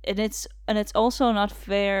 And it's also not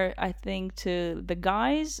fair, I think, to the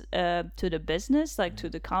guys, to the business, like to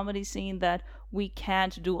the comedy scene, that we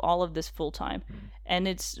can't do all of this full time. And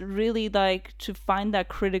it's really like to find that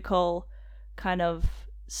critical kind of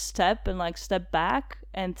step and like step back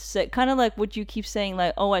and say, kind of like what you keep saying,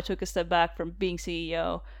 like, oh, I took a step back from being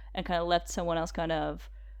CEO and kind of let someone else kind of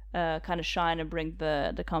shine and bring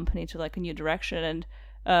the company to like a new direction, and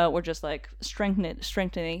we're just like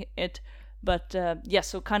strengthening it. But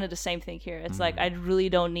so kind of the same thing here. It's like, I really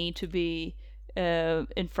don't need to be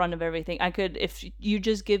in front of everything. I could, if you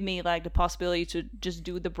just give me like the possibility to just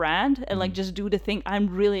do the brand and like just do the thing I'm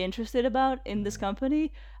really interested about in this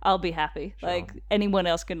company, I'll be happy. Sure. Like anyone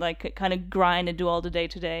else can like kind of grind and do all the day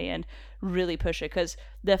to day and really push it, because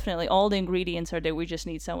definitely all the ingredients are there. We just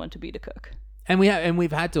need someone to be the cook. And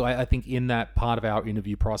we've had to. I think in that part of our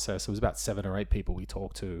interview process, it was about 7 or 8 people we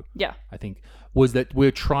talked to. Yeah, I think was that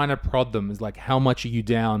we're trying to prod them, is like, how much are you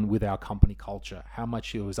down with our company culture? How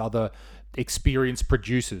much it was other experienced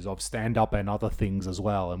producers of stand up and other things as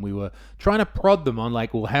well, and we were trying to prod them on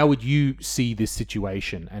like, well, how would you see this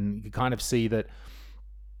situation? And you kind of see that,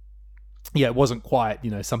 it wasn't quite.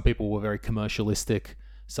 Some people were very commercialistic.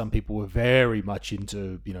 Some people were very much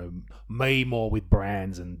into, me more with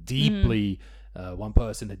brands and deeply. One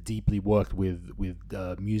person had deeply worked with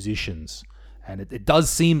musicians, and it does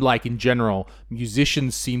seem like in general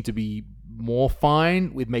musicians seem to be more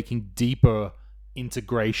fine with making deeper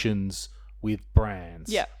integrations with brands.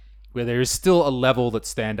 Yeah. Where there is still a level that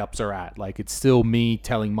stand-ups are at. Like, it's still me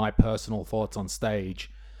telling my personal thoughts on stage.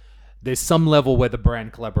 There's some level where the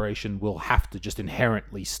brand collaboration will have to just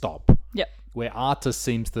inherently stop. Yeah. Where artists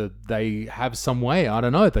they have some way, I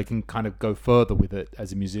don't know, they can kind of go further with it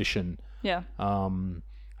as a musician. Yeah. And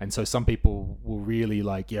so some people will really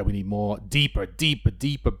like, we need more deeper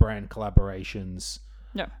brand collaborations.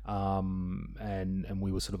 Yeah. And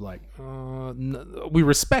we were sort of like, no, we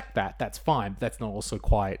respect that. That's fine. But that's not also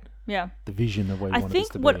quite the vision of where we want it to be. I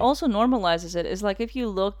think what also normalizes it is like, if you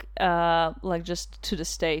look like just to the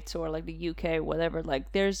States or like the UK or whatever,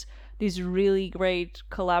 like there's these really great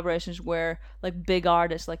collaborations where like big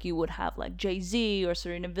artists, like you would have like Jay-Z or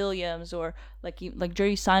Serena Williams or like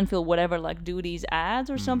Jerry Seinfeld, whatever, like do these ads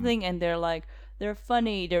or something, and they're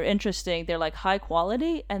funny, they're interesting, they're like high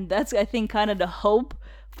quality, and that's, I think, kind of the hope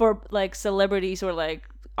for like celebrities or like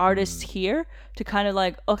artists here to kind of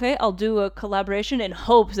like, okay, I'll do a collaboration in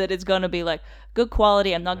hopes that it's gonna be like good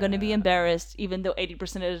quality. I'm not gonna be embarrassed, even though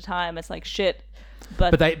 80% of the time it's like shit.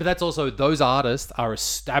 But that's also, those artists are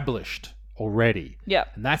established already. Yeah.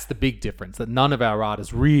 And that's the big difference, that none of our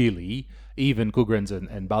artists really, even Kugrans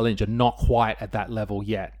and Balinj, are not quite at that level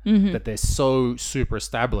yet. That they're so super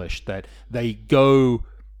established that they go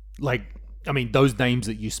like, I mean, those names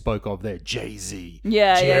that you spoke of there, Jay-Z,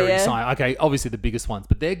 Jerry Seinfeld, okay, obviously the biggest ones,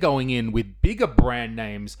 but they're going in with bigger brand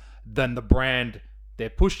names than the brand they're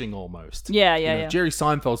pushing almost. Yeah. Jerry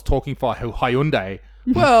Seinfeld's talking for Hyundai.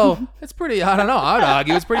 Well, it's pretty, I don't know, I'd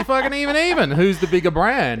argue it's pretty fucking even. Who's the bigger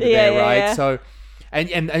brand there, right? Yeah. So,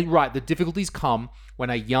 and right, the difficulties come when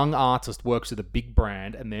a young artist works with a big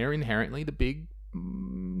brand and they're inherently the big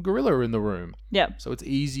gorilla in the room. Yeah. So it's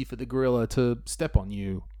easy for the gorilla to step on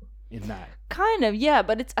you in that. Kind of, yeah,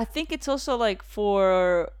 but I think it's also like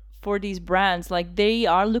for for these brands, like they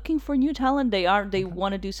are looking for new talent. They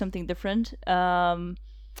want to do something different. And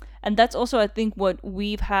that's also, I think, what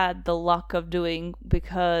we've had the luck of doing,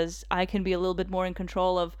 because I can be a little bit more in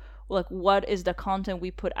control of like what is the content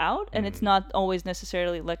we put out, and it's not always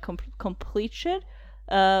necessarily like complete shit.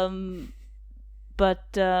 But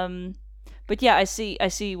yeah, I see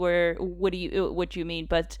what you mean,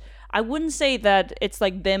 but I wouldn't say that it's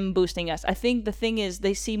like them boosting us. I think the thing is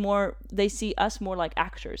they see us more like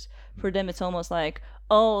actors. For them, it's almost like,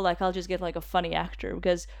 oh, like I'll just get like a funny actor,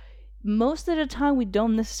 because most of the time we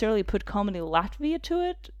don't necessarily put Comedy Latvia to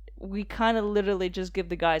it. We kind of literally just give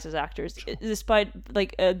the guys as actors, despite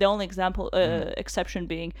like the only exception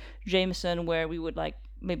being Jameson, where we would like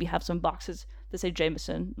maybe have some boxes that say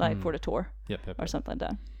Jameson like for the tour, or something like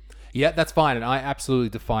that. Yeah, that's fine, and I absolutely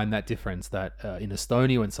define that difference. That in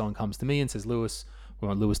Estonia, when someone comes to me and says, "Lewis, we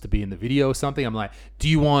want Lewis to be in the video or something," I'm like,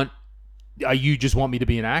 you just want me to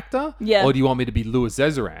be an actor? Yeah. Or do you want me to be Louis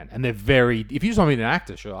Zezeran? And they're if you just want me to be an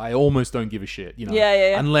actor, sure, I almost don't give a shit, you know?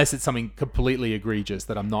 Yeah. Unless it's something completely egregious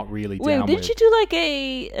that I'm not really Wait, down with. didn't you do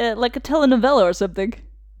like a telenovela or something?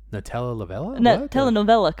 No, telenovela? No,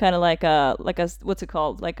 telenovela, kind of like a what's it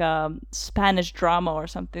called? Like a Spanish drama or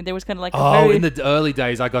something. There was kind of like in the early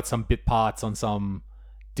days, I got some bit parts on some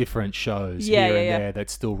different shows here and there that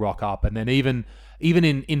still rock up. And then even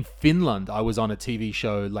in Finland, I was on a TV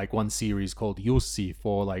show, like one series called Jussi,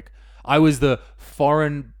 for like, I was the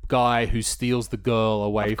foreign guy who steals the girl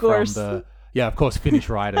away from the... Yeah, of course, Finnish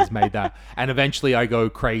writers made that. And eventually I go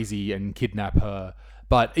crazy and kidnap her.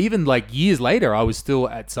 But even like years later, I was still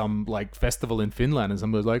at some like festival in Finland and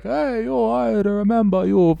someone was like, "Hey, I remember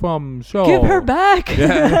you from show. Give her back."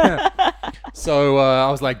 Yeah. So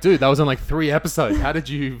I was like, dude, that was on like 3 episodes. How did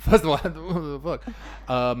you, first of all, fuck,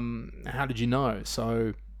 how did you know?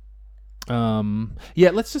 So, yeah,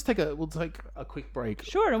 let's just we'll take a quick break.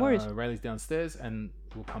 Sure, no worries. Rayleigh's downstairs and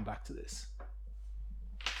we'll come back to this.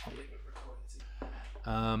 I'll leave it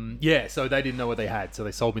recording. Yeah, so they didn't know what they had. So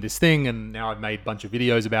they sold me this thing and now I've made a bunch of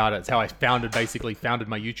videos about it. It's how I founded my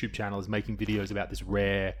YouTube channel, is making videos about this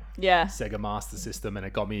rare Sega Master System. And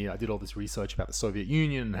it got me, I did all this research about the Soviet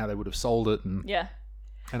Union and how they would have sold it. And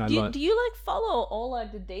and do you like follow all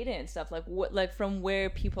like the data and stuff, like what, like from where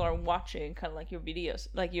people are watching kind of like your videos,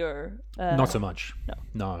 like your not so much.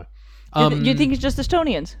 No. You think it's just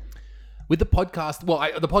Estonians? With the podcast,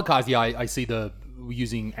 I see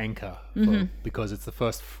using Anchor because it's the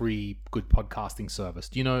first free good podcasting service.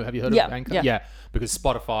 Do you know? Have you heard of Anchor? Yeah, because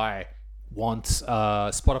Spotify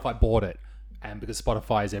bought it, and because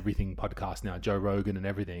Spotify is everything podcast now, Joe Rogan and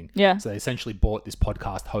everything. Yeah. So they essentially bought this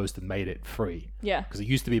podcast host and made it free. Yeah. Because it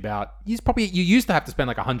used to be you used to have to spend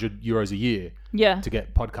like €100 a year. To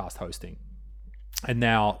get podcast hosting, and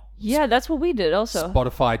now. Yeah, that's what we did also.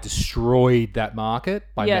 Spotify destroyed that market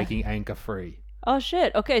by making Anchor free. Oh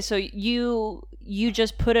shit. Okay, so you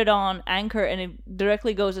just put it on Anchor and it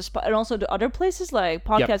directly goes to Spotify and also to other places like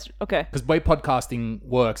podcasts. Yep. Okay. Because the way podcasting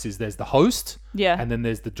works is there's the host, and then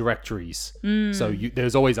there's the directories. So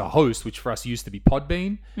there's always a host, which for us used to be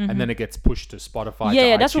Podbean, and then it gets pushed to Spotify.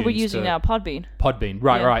 Yeah, that's what we're using now, Podbean.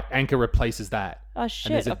 Right. Anchor replaces that. Oh shit.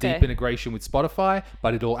 And there's a deep integration with Spotify,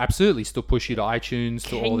 but it'll absolutely still push you to iTunes,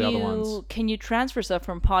 to all the other ones. Can you transfer stuff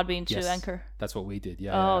from Podbean to Anchor? That's what we did.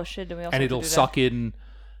 Oh shit. Then we also and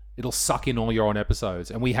it'll suck in all your own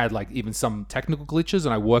episodes. And we had like even some technical glitches,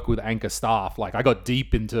 and I work with Anchor staff. Like I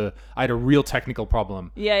had a real technical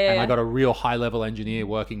problem. And I got a real high level engineer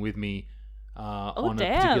working with me on a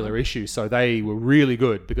particular issue. So they were really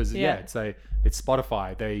good because it's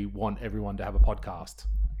Spotify. They want everyone to have a podcast.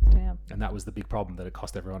 Damn. And that was the big problem, that it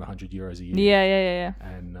cost everyone €100 a year. Yeah.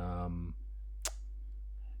 And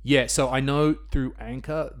so I know through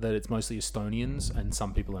Anchor that it's mostly Estonians and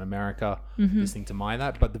some people in America listening to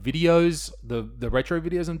that. But the videos, the retro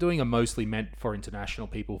videos I'm doing are mostly meant for international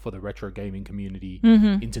people, for the retro gaming community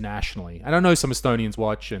internationally. And I know some Estonians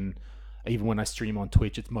watch, and even when I stream on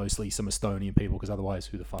Twitch, it's mostly some Estonian people, because otherwise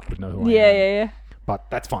who the fuck would know who I am? Yeah.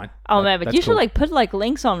 But that's fine. Oh man, but you should like put like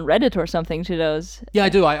links on Reddit or something to those. Yeah, I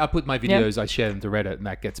do. I put my videos, I share them to Reddit, and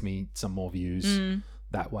that gets me some more views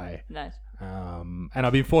that way. Nice. And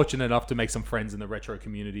I've been fortunate enough to make some friends in the retro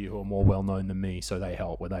community who are more well known than me, so they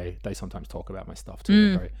help. Where they sometimes talk about my stuff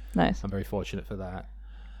too. Nice. I'm very fortunate for that.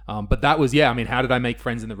 But that was how did I make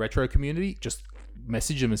friends in the retro community? Just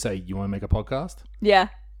message them and say, "You want to make a podcast?" Yeah.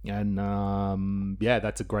 And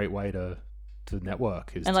that's a great way to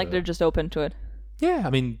network. They're just open to it. Yeah,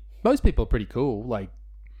 I mean, most people are pretty cool. Like,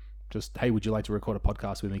 just, hey, would you like to record a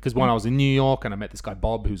podcast with me? Because when I was in New York and I met this guy,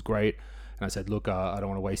 Bob, who's great, and I said, look, I don't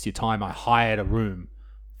want to waste your time. I hired a room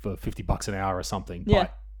for $50 an hour or something. Yeah.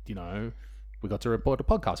 But, we got to record a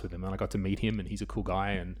podcast with him, and I got to meet him, and he's a cool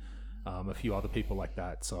guy, and a few other people like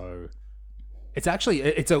that. So it's actually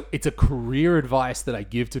it's a career advice that I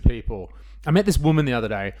give to people. I met this woman the other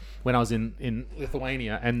day when I was in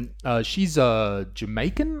Lithuania, and she's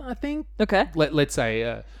Jamaican, I think. Okay. Let's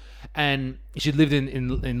say, and she'd lived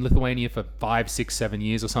in Lithuania for 5, 6, 7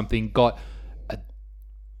 years or something. Got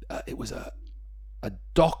it was a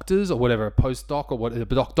doctor's or whatever, a postdoc or what?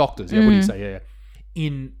 Doctors, yeah. What do you say? Yeah,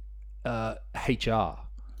 in HR.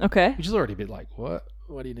 Okay. Which is already a bit like, what?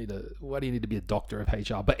 Why do you need to be a doctor of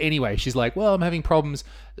HR? But anyway, she's like, well, I'm having problems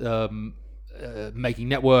making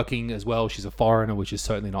networking as well. She's a foreigner, which is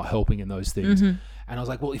certainly not helping in those things. And I was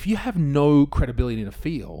like, well, if you have no credibility in a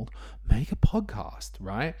field, make a podcast,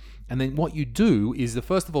 right? And then what you do is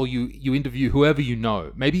first of all, you interview whoever you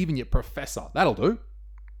know, maybe even your professor. That'll do.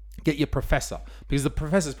 Get your professor, because the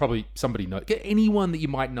professor's probably somebody know. Get anyone that you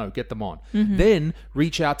might know, get them on. Then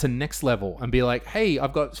reach out to Next Level and be like, hey,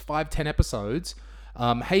 I've got 5, 10 episodes.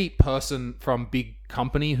 Hey, person from big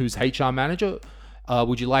company who's HR manager,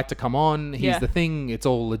 would you like to come on? Here's the thing, it's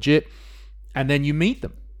all legit. And then you meet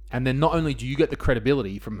them. And then not only do you get the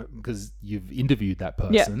credibility from because you've interviewed that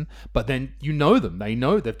person, but then you know them. They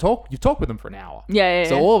know you've talked with them for an hour.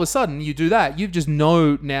 So all of a sudden you do that. You just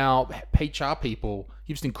know now HR people.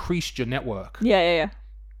 You've just increased your network.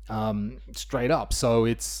 Straight up. So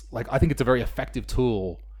it's like, I think it's a very effective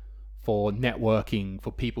tool for networking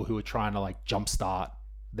for people who are trying to like jumpstart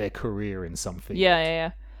their career in some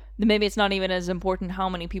field. Maybe it's not even as important how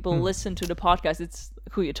many people listen to the podcast. It's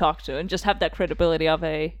who you talk to, and just have that credibility of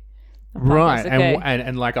a podcast. Right. Okay.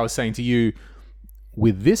 And like I was saying to you,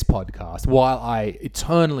 with this podcast, while I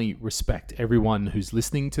eternally respect everyone who's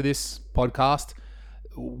listening to this podcast,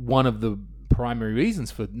 one of the primary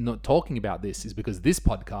reasons for not talking about this is because this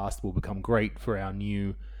podcast will become great for our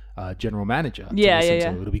new general manager to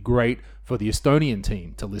listen to. It'll be great for the Estonian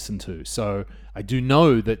team to listen to. So I do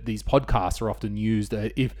know that these podcasts are often used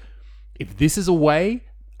if this is a way,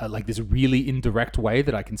 like this really indirect way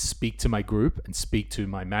that I can speak to my group and speak to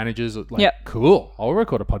my managers, like cool, I'll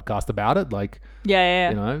record a podcast about it. Like you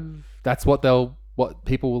know, that's what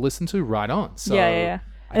people will listen to. Right on. So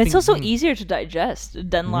and it's also easier to digest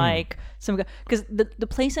than like some, because the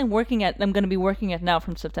place I'm working at, I'm going to be working at now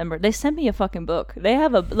from September, they sent me a fucking book. They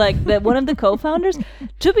have one of the co-founders.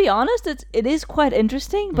 To be honest, it is quite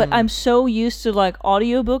interesting, but I'm so used to like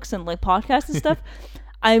audiobooks and like podcasts and stuff.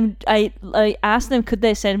 I asked them, could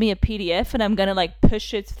they send me a PDF, and I'm gonna like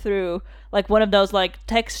push it through like one of those like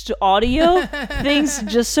text to audio things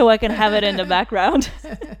just so I can have it in the background.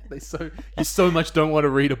 You so much don't want to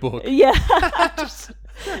read a book. Just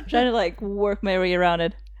trying to like work my way around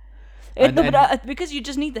it. Because you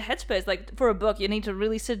just need the headspace. Like for a book, you need to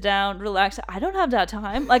really sit down, relax. I don't have that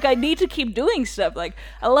time. Like I need to keep doing stuff. Like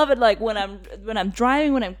I love it. Like when I'm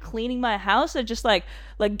driving, when I'm cleaning my house, I just like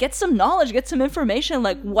get some knowledge, get some information.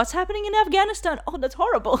 Like what's happening in Afghanistan? Oh, that's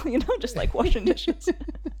horrible. You know, just like washing dishes.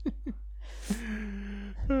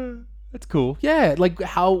 That's cool. Yeah, like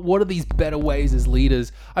what are these better ways as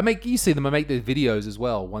leaders? You see them, I make their videos as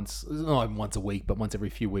well. Not even once a week, but once every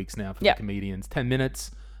few weeks now for the comedians. 10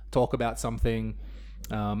 minutes. Talk about something.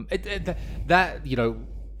 That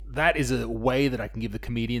is a way that I can give the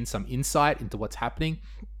comedian some insight into what's happening.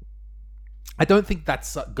 I don't think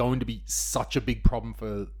that's going to be such a big problem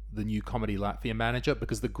for the new Comedy Latvia manager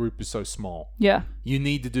because the group is so small. You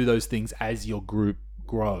need to do those things as your group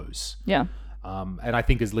grows. And I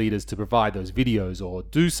think as leaders to provide those videos or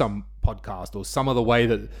do some podcast or some other way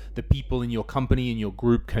that the people in your company and your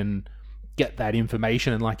group can get that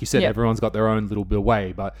information. And like you said, everyone's got their own little bit of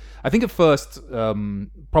way. But I think at first,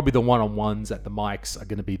 probably the one-on-ones at the mics are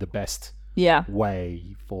going to be the best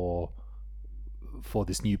way for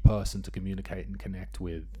this new person to communicate and connect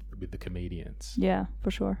with the comedians. Yeah,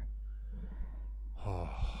 for sure. I'm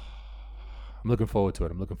looking forward to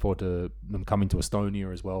it. I'm looking forward to them coming to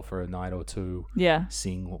Estonia as well for a night or two.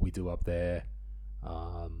 Seeing what we do up there.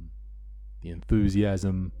 The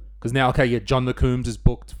enthusiasm. Because now, John McCombs is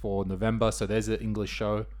booked for November, so there's an English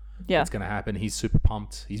show that's going to happen. He's super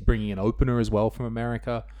pumped. He's bringing an opener as well from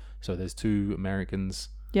America, so there's 2 Americans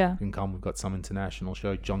who can come. We've got some international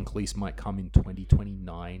show. John Cleese might come in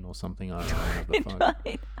 2029 or something. I don't know.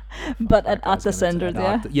 But at Arta Center,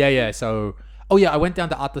 So, I went down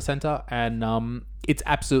to Arta Center, and it's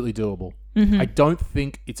absolutely doable. I don't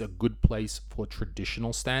think it's a good place for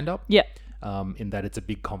traditional stand-up. In that it's a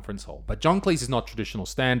big conference hall. But John Cleese is not traditional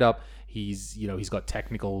stand-up. He's got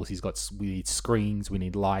technicals. We need screens. We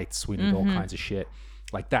need lights. We need all kinds of shit.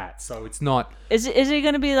 like that. So it's not. Is it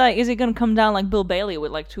gonna be like? Is it gonna come down like Bill Bailey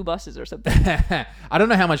with like 2 buses or something? I don't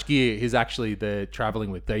know how much gear they're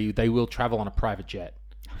traveling with. They will travel on a private jet.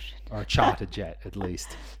 Or a charter jet, at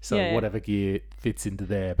least. So Yeah. whatever gear fits into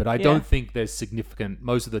there. But I don't think there's significant...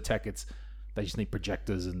 Most of the tech, they just need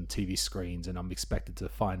projectors and TV screens, and I'm expected to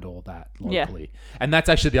find all that locally. And that's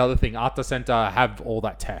actually the other thing. Arta Center have all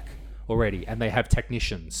that tech already, and they have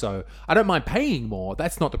technicians. So I don't mind paying more.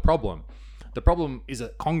 That's not the problem. The problem is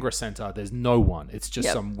at Congress Center, there's no one. It's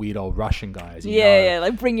just some weird old Russian guy, as you know.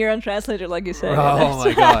 Like bring your own translator, like you said. Oh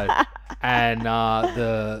my god! And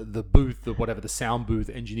the booth, the sound booth,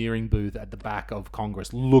 engineering booth at the back of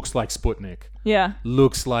Congress looks like Sputnik. Yeah.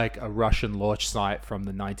 Looks like a Russian launch site from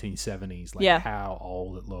the 1970s. Like how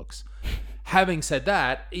old it looks. Having said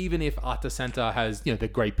that, even if Arta Center has, they're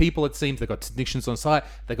great people. It seems they've got technicians on site.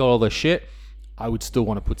 They got all the shit. I would still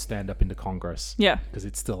want to put stand-up into Congress. Yeah. Because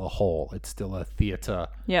it's still a hall. It's still a theater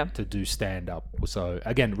to do stand-up. So,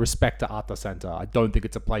 again, respect to Arta Center. I don't think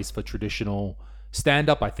it's a place for traditional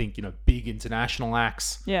stand-up. I think, big international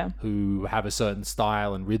acts who have a certain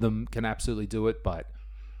style and rhythm can absolutely do it. But,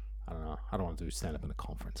 I don't know. I don't want to do stand-up in a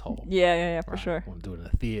conference hall. Yeah, for sure. I want to do it in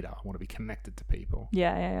a theater. I want to be connected to people.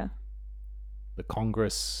 Yeah. The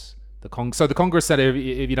Congress... So the Congress Center,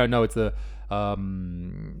 if you don't know, it's the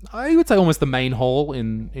I would say almost the main hall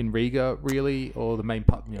in Riga, really, or the main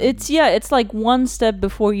pub. It's like one step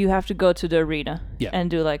before you have to go to the arena and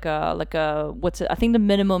do like a what's it? I think the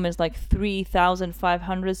minimum is like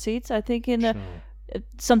 3,500 seats. I think in the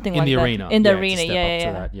something like that. Arena. In the It's a arena,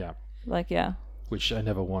 step up to that, which I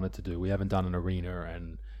never wanted to do. We haven't done an arena,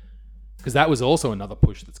 and because that was also another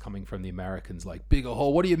push that's coming from the Americans, like bigger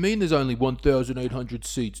hall. What do you mean? There's only 1,800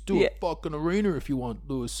 seats. Do a fucking arena if you want,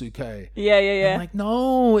 Louis C.K. Yeah. I'm like,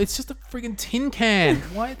 no, it's just a friggin' tin can.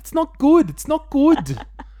 Why? It's not good. It's not good.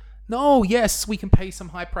 No, yes, we can pay some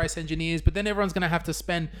high-price engineers, but then everyone's gonna have to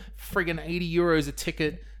spend friggin' €80 a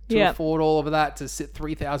ticket to afford all of that to sit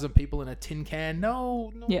 3,000 people in a tin can.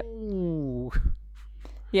 No.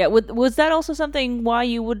 Yeah. Was that also something why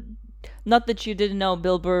you would? Not that you didn't know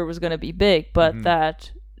Bill Burr was going to be big, but that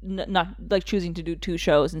not like choosing to do 2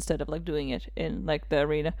 shows instead of like doing it in like the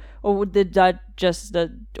arena, or did that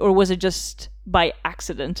or was it just by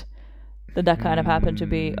accident that kind of happened to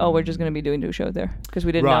be? Oh, we're just going to be doing 2 shows there because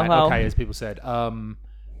we didn't know how. Okay, as people said. I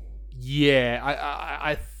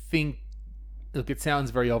think. Look, it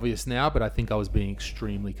sounds very obvious now, but I think I was being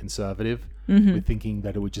extremely conservative with thinking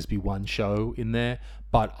that it would just be 1 show in there.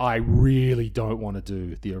 But I really don't want to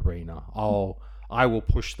do the arena. I will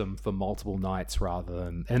push them for multiple nights rather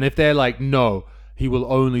than... And if they're like, no, he will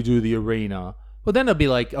only do the arena, well, then it'll be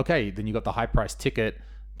like, okay, then you got the high price ticket,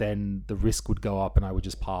 then the risk would go up and I would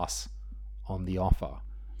just pass on the offer.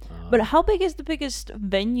 But how big is the biggest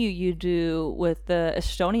venue you do with the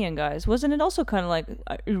Estonian guys? Wasn't it also kind of like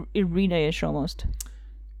arena-ish almost?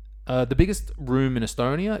 The biggest room in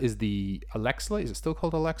Estonia is the Alexla. Is it still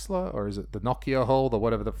called Alexla? Or is it the Nokia Hall, or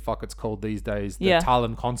whatever the fuck it's called these days? The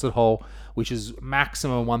Tallinn Concert Hall, which is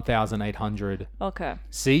maximum 1,800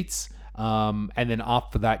 seats. And then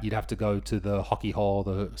after that, you'd have to go to the Hockey Hall,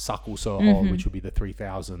 the Sakuso Hall, which would be the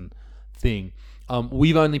 3,000 thing.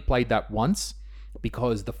 We've only played that once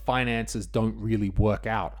because the finances don't really work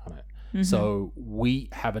out on it. So we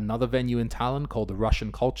have another venue in Tallinn called the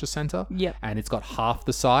Russian Culture Center. And it's got half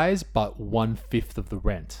the size, but 1/5 of the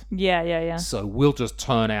rent. Yeah. So we'll just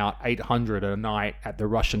turn out 800 a night at the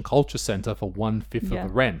Russian Culture Center for 1/5 of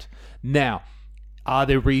the rent. Now, are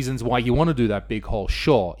there reasons why you want to do that big hall?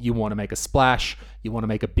 Sure. You want to make a splash. You want to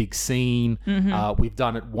make a big scene. We've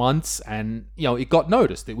done it once and, it got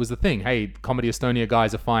noticed. It was the thing. Hey, Comedy Estonia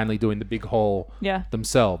guys are finally doing the big hall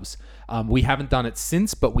themselves. We haven't done it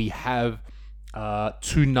since, but we have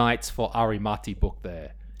 2 nights for Arimati booked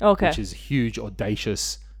there. Which is a huge,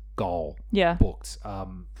 audacious goal booked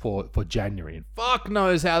for January. And fuck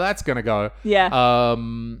knows how that's going to go.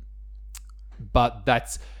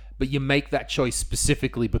 But you make that choice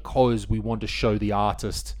specifically because we want to show the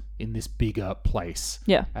artist in this bigger place.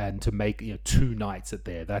 And to make 2 nights at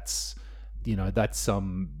there, that's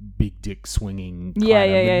some big dick swinging kind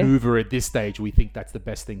of maneuver at this stage. We think that's the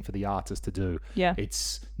best thing for the artist to do.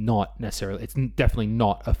 It's not necessarily. It's definitely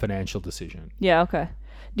not a financial decision. Okay.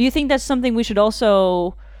 Do you think that's something we should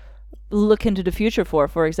also look into the future for?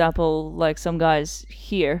 For example, like some guys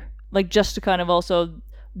here, like just to kind of also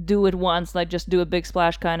do it once, like just do a big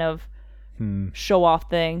splash kind of show off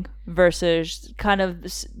thing versus kind of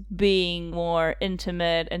being more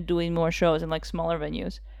intimate and doing more shows in like smaller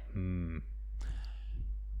venues.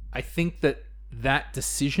 I think that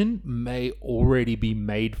decision may already be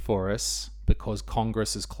made for us because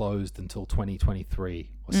Congress is closed until 2023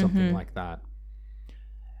 or something like that.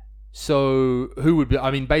 So who would be?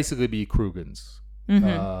 I mean, basically be Krugans.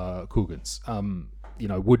 Cougans.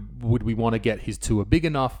 Would we want to get his tour big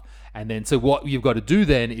enough? And then, so what you've got to do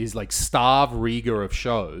then is like starve Riga of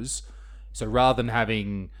shows. So rather than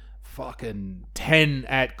having fucking 10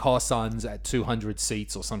 at Corsans at 200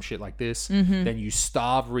 seats or some shit like this, then you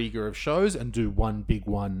starve Riga of shows and do one big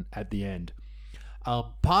one at the end.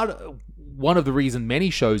 One of the reason many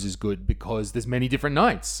shows is good because there's many different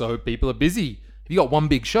nights, so people are busy. If you got one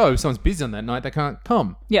big show, if someone's busy on that night, they can't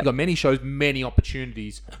come. Yep. You've got many shows, many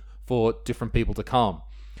opportunities for different people to come.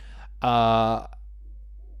 I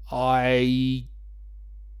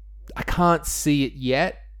can't see it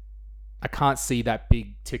yet. I can't see that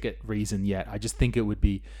big ticket reason yet. I just think it would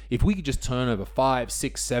be, if we could just turn over 5,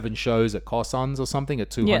 6, 7 shows at Corsans or something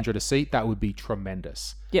at 200 a seat, that would be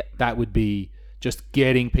tremendous. Yep. That would be just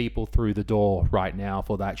getting people through the door right now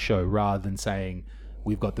for that show, rather than saying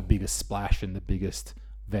we've got the biggest splash and the biggest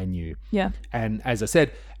venue. Yeah. And as I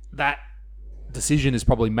said, that decision is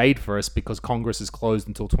probably made for us because Congress is closed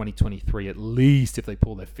until 2023, at least, if they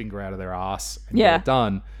pull their finger out of their ass and get it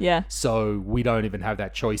done. Yeah. So we don't even have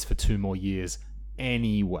that choice for 2 more years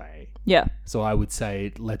anyway. Yeah. So I would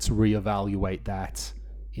say let's reevaluate that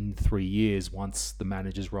in 3 years, once the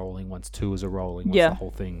manager's rolling, once tours are rolling, once the whole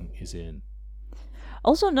thing is in.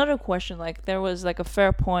 Also, another question, like, there was, like, a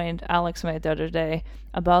fair point Alex made the other day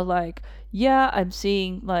about, like, yeah, I'm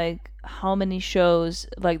seeing, like, how many shows,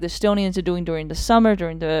 like, the Estonians are doing during the summer,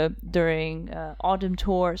 during autumn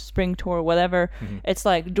tour, spring tour, whatever. It's,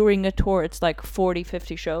 like, during a tour, it's, like, 40,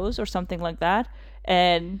 50 shows or something like that.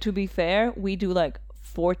 And to be fair, we do, like,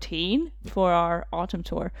 14 for our autumn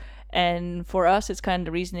tour. And for us, it's kind of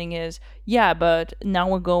the reasoning is, yeah, but now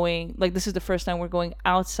we're going, like, this is the first time we're going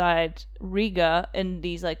outside Riga in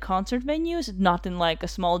these, like, concert venues, not in, like, a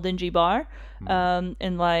small dingy bar,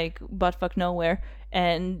 in, like, buttfuck nowhere.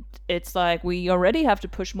 And it's like, we already have to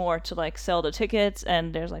push more to, like, sell the tickets,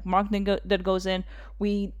 and there's, like, marketing that goes in.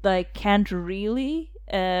 We, like, can't really,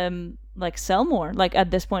 like, sell more, like, at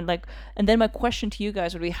this point. Like, and then my question to you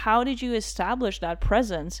guys would be, how did you establish that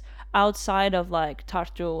presence outside of, like,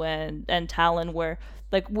 Tartu and Tallinn, where,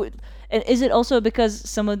 like, and is it also because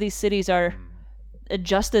some of these cities are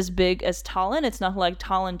just as big as Tallinn? It's not like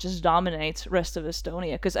Tallinn just dominates rest of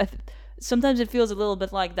Estonia, because sometimes it feels a little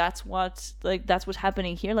bit like that's what's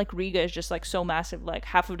happening here. Like, Riga is just, like, so massive, like,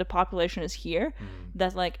 half of the population is here,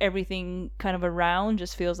 that, like, everything kind of around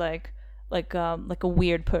just feels like a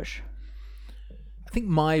weird push. I think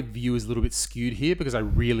my view is a little bit skewed here because I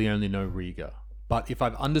really only know Riga. But if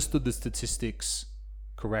I've understood the statistics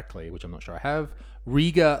correctly, which I'm not sure I have,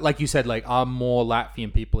 Riga, like you said, like, are more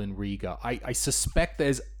Latvian people in Riga. I suspect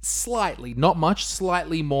there's slightly more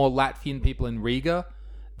Latvian people in Riga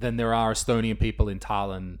than there are Estonian people in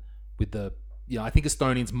Tallinn. With the, I think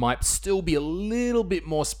Estonians might still be a little bit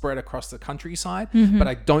more spread across the countryside, but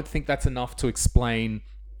I don't think that's enough to explain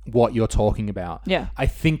what you're talking about. Yeah. I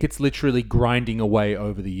think it's literally grinding away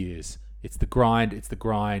over the years. It's the grind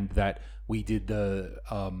that we did the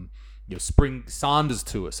spring Sanders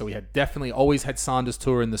tour. So we had definitely always had Sanders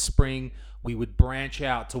tour in the spring. We would branch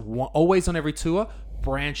out to always on every tour,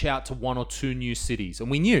 branch out to 1 or 2 new cities. And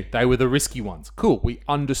we knew they were the risky ones. Cool. We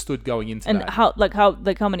understood going into that.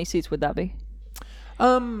 And how many seats would that be?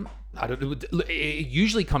 I don't know. It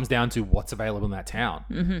usually comes down to what's available in that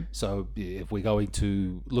town. So if we're going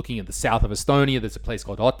to looking at the south of Estonia, there's a place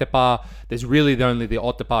called Otepää. There's really only the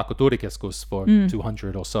Otepää Kultuurikeskus for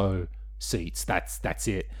 200 or so seats. That's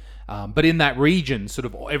it. But in that region, sort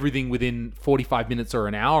of everything within 45 minutes or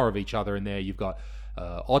an hour of each other in there, you've got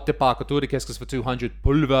Otepää Kultuurikeskus for 200,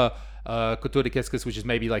 Põlva Kultuurikeskus, which is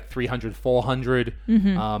maybe like 300, 400,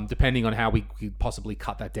 depending on how we could possibly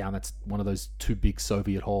cut that down. That's one of those 2 big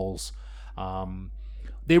Soviet halls.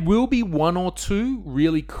 There will be 1 or 2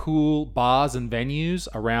 really cool bars and venues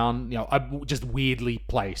around, just weirdly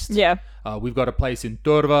placed. Yeah. We've got a place in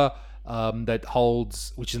Turva that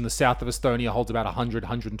holds, which is in the south of Estonia, holds about 100,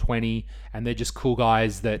 120, and they're just cool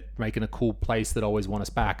guys that making a cool place that always want us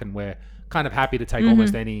back, and we're kind of happy to take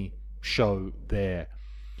almost any show there.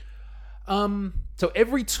 So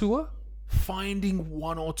every tour, finding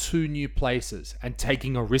 1 or 2 new places and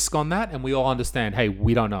taking a risk on that, and we all understand, hey,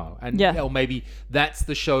 we don't know, and maybe that's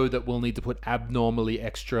the show that we'll need to put abnormally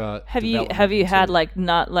extra. Have you had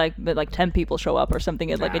but 10 people show up or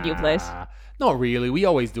something at like a new place? Not really. We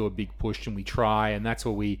always do a big push and we try, and that's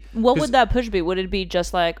what we. What would that push be? Would it be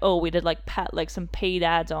just like, oh, we did like some paid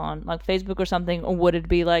ads on like Facebook or something, or would it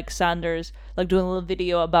be like Sanders like doing a little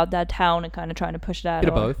video about that town and kind of trying to push that?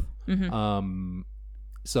 Bit of both.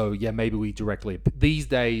 So yeah, maybe we directly. These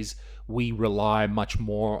days, we rely much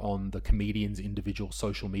more on the comedians' individual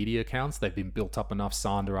social media accounts. They've been built up enough.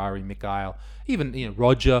 Sander, Ari, Mikhail, even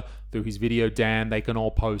Roger through his video, Dan. They can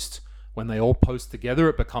all post. When they all post together,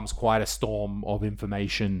 it becomes quite a storm of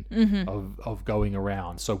information of going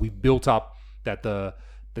around. So we've built up that the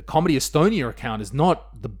Comedy Estonia account is not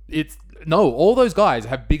all those guys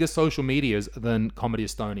have bigger social medias than Comedy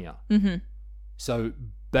Estonia. So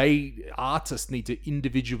artists need to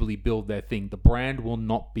individually build their thing. The brand will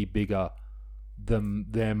not be bigger than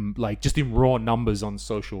them, like just in raw numbers on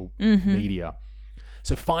social media.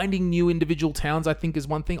 So finding new individual towns, I think, is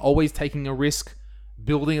one thing. Always taking a risk,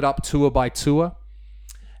 building it up tour by tour.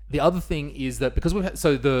 The other thing is that because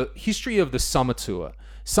the history of the summer tour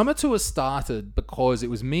started because it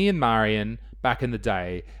was me and Marion back in the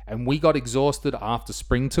day, and we got exhausted after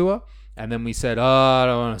spring tour, and then we said, I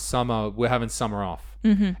don't want summer, we're having summer off.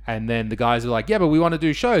 And then the guys were like, yeah, but we want to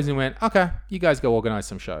do shows, and we went, okay, you guys go organize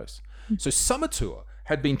some shows. So summer tour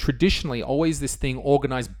had been traditionally always this thing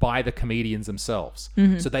organized by the comedians themselves.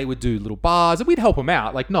 So they would do little bars, and we'd help them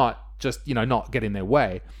out, like not just, not get in their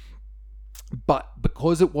way. But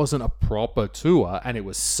because it wasn't a proper tour and it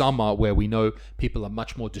was summer where we know people are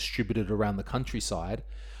much more distributed around the countryside,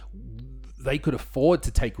 they could afford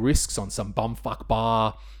to take risks on some bumfuck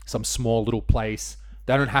bar, some small little place.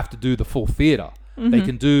 They don't have to do the full theater. They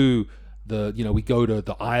can do we go to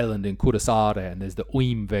the island in Kuressaare, and there's the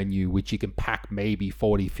Uim venue, which you can pack maybe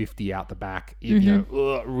 40, 50 out the back,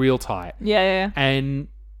 real tight. Yeah. And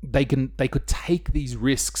they could take these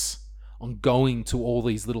risks on going to all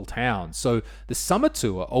these little towns. So the summer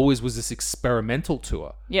tour always was this experimental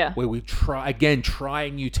tour. Yeah. Where we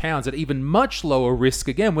trying new towns at even much lower risk.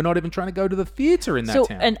 Again, we're not even trying to go to the theater in that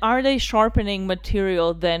town. And are they sharpening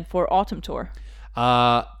material then for autumn tour?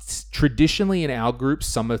 Traditionally in our group,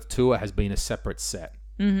 summer tour has been a separate set.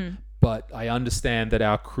 But I understand that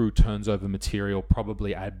our crew turns over material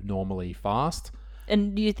probably abnormally fast.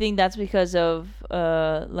 And do you think that's because of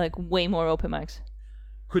way more open mics?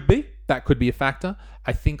 Could be. That could be a factor.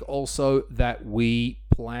 I think also that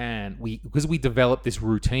because we developed this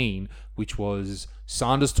routine, which was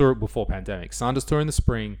Sanders tour before pandemic, Sanders tour in the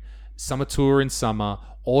spring, summer tour in summer,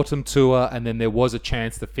 autumn tour, and then there was a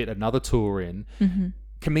chance to fit another tour in.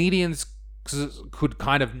 Comedians could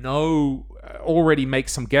kind of already make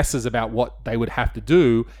some guesses about what they would have to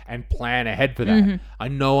do and plan ahead for that. I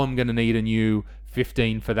know I'm going to need a new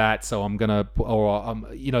 15 for that, so I'm gonna,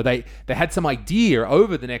 they had some idea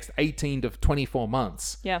over the next 18 to 24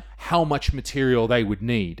 months how much material they would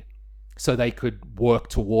need, so they could work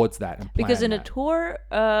towards that and plan because in that. a tour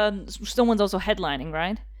someone's also headlining,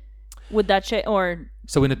 right? Would that change? Or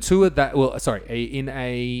so in a tour in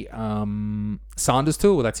a Sanders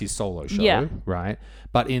tour, well, that's his solo show, right?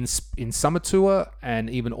 But in summer tour and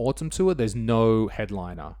even autumn tour, there's no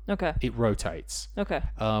headliner. Okay, it rotates. Okay.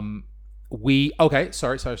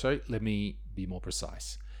 Sorry. Let me be more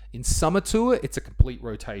precise. In summer tour, it's a complete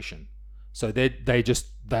rotation. So they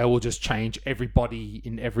will just change everybody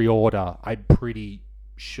in every order. I'm pretty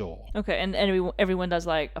sure. Okay, and everyone does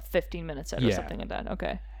like a 15-minute set or something like that.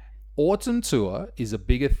 Okay. Autumn tour is a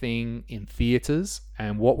bigger thing in theaters,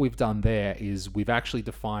 and what we've done there is we've actually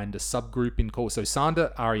defined a subgroup so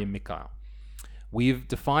Sander, Ari, and Mikhail. We've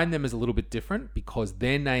defined them as a little bit different because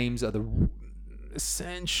their names are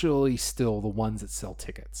essentially still the ones that sell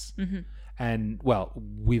tickets. And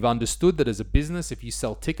we've understood that as a business, if you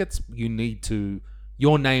sell tickets,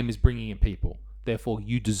 your name is bringing in people, therefore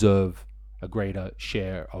you deserve a greater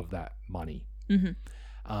share of that money.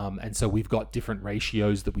 And so we've got different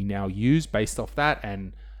ratios that we now use based off that,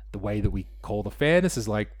 and the way that we call the fairness is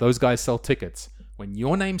like, those guys sell tickets. When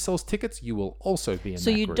your name sells tickets, you will also be in that group.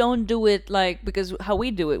 So you don't do it because how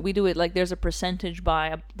we do it like there's a percentage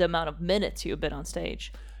by the amount of minutes you've been on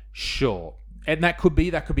stage. Sure. And that could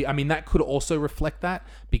be, I mean, that could also reflect that,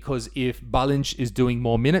 because if Balinch is doing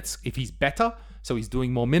more minutes, if he's better, so he's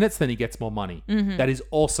doing more minutes, then he gets more money. That is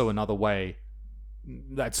also another way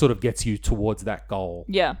that sort of gets you towards that goal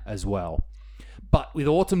as well. But with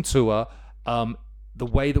Autumn Tour, the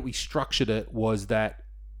way that we structured it was that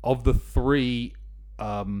of the three,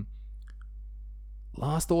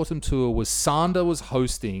 last Autumn Tour was Sander was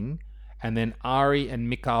hosting, and then Ari and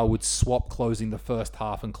Mikhail would swap closing the first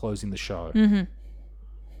half and closing the show.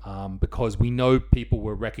 Because we know people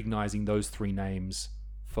were recognizing those three names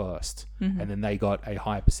first, and then they got a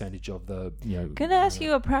high percentage of the, Can I ask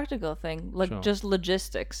you a practical thing, just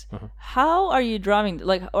logistics? How are you driving,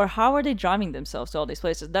 or how are they driving themselves to all these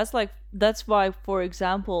places? That's why, for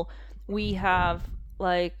example, we have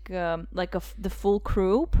the full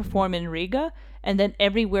crew perform in Riga, and then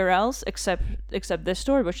everywhere else except this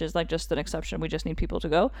store, which is like just an exception, we just need people to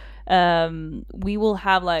go, we will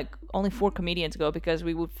have like only 4 comedians go, because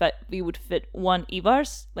we would fit one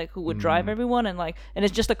Ivars, like, who would drive everyone, and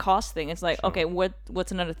it's just a cost thing. It's like, okay,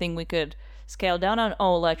 what's another thing we could scale down on?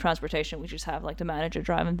 Oh, like transportation, we just have like the manager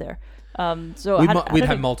driving there. So we'd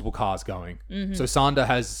have multiple cars going. So Sander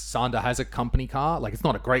has a company car. Like, it's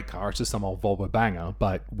not a great car, it's just some old Volvo banger,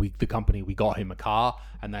 but we got him a car,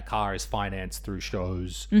 and that car is financed through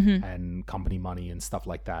shows and company money and stuff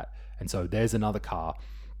like that. And so there's another car.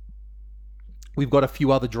 We've got a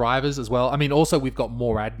few other drivers as well. I mean, also we've got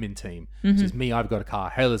more admin team. So it's me, I've got a car,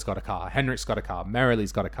 Hela's got a car, Henrik's got a car,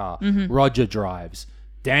 Marilee's got a car, Roger drives,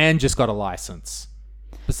 Dan just got a license.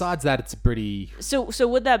 Besides that, it's a pretty... So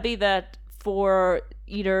would that be that for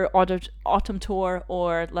either autumn tour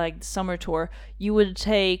or like summer tour, you would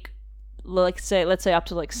take, let's say up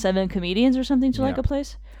to like 7 comedians or something to like a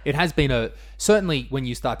place? It has been certainly when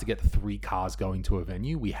you start to get 3 cars going to a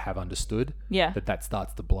venue, we have understood that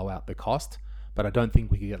starts to blow out the cost. But I don't think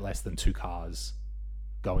we could get less than 2 cars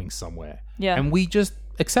going somewhere. Yeah. And we just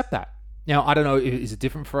accept that. Now, I don't know, is it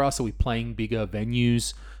different for us? Are we playing bigger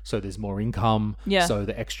venues so there's more income? Yeah. So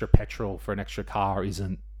the extra petrol for an extra car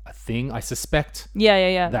isn't a thing? I suspect.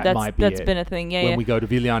 Yeah. That's been a thing. When we go to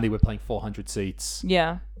Viljandi, we're playing 400 seats.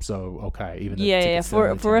 Yeah. So, okay. Even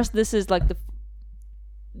For us, this is like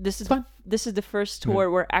this is the first tour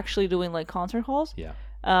we're actually doing like concert halls. Yeah.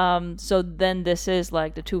 So then this is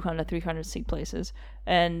like the 200, 300 seat places.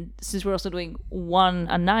 And since we're also doing one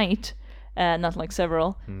a night, not like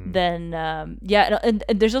several, then and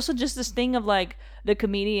there's also just this thing of like the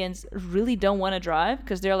comedians really don't want to drive,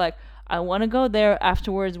 because they're like, I want to go there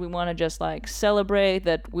afterwards, we want to just like celebrate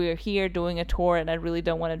that we're here doing a tour, and I really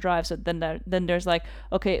don't want to drive. So then there's like,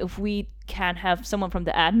 okay, if we can't have someone from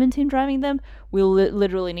the admin team driving them, we'll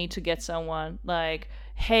literally need to get someone like,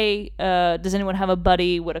 hey, does anyone have a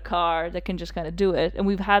buddy with a car that can just kind of do it? And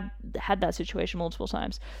we've had that situation multiple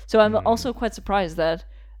times. So I'm also quite surprised that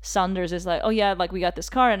Sanders is like, oh yeah, like we got this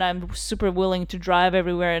car and I'm super willing to drive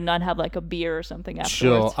everywhere and not have like a beer or something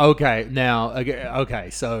afterwards. Sure. Okay. Now, okay.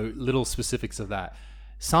 So little specifics of that.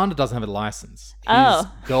 Sander doesn't have a license. His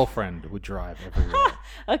girlfriend would drive everywhere.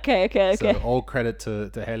 Okay. So all credit to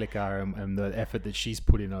Helika and the effort that she's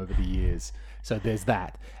put in over the years. So there's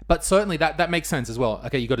that. But certainly that makes sense as well.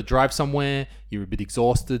 Okay, you got to drive somewhere. You're a bit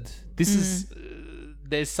exhausted. This is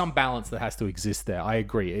there's some balance that has to exist there. I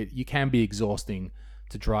agree. You can be exhausting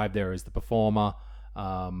to drive there as the performer.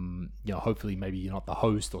 Hopefully maybe you're not the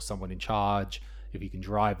host or someone in charge. If you can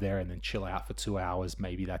drive there and then chill out for 2 hours,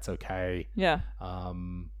 maybe that's okay. Yeah.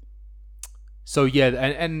 So yeah,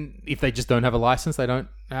 and if they just don't have a license, they don't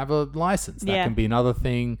have a license. That can be another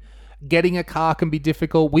thing. Getting a car can be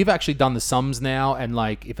difficult. We've actually done the sums now, and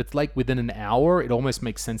like if it's like within an hour, it almost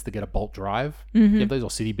makes sense to get a Bolt Drive. You have those,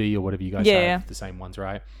 or City B or whatever you guys have, the same ones,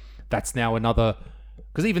 right? That's now another.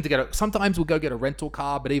 Because even sometimes we'll go get a rental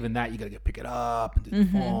car, but even that, you got to pick it up and do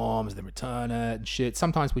the forms, then return it and shit.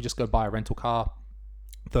 Sometimes we just go buy a rental car,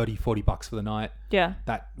 $30-$40 for the night. Yeah.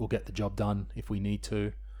 That will get the job done if we need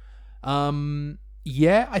to.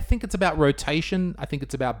 I think it's about rotation. I think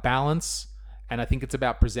it's about balance. And I think it's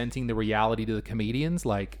about presenting the reality to the comedians.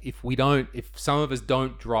 Like, if some of us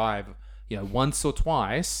don't drive, once or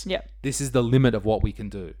twice, this is the limit of what we can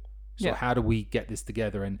do. So how do we get this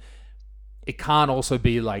together? And it can't also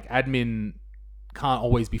be like admin can't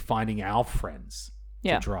always be finding our friends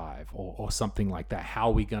to drive or something like that. How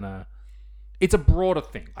are we gonna? It's a broader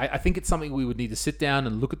thing. I think it's something we would need to sit down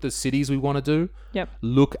and look at the cities we want to do. Yep.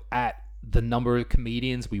 Look at the number of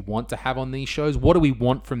comedians we want to have on these shows. What do we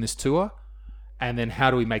want from this tour? And then how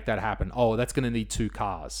do we make that happen? Oh, that's going to need 2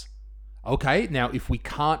 cars. Okay, now if we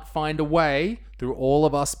can't find a way through all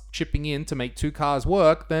of us chipping in to make 2 cars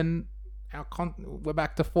work, then we're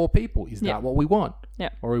back to 4 people. Is that what we want? Yeah.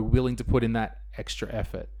 Or are we willing to put in that extra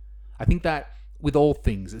effort? I think that with all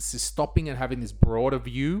things, it's just stopping and having this broader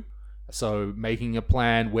view. So making a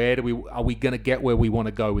plan, are we going to get where we want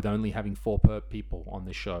to go with only having 4 people on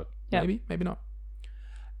this show? Yeah. Maybe not.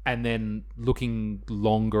 And then looking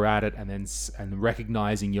longer at it and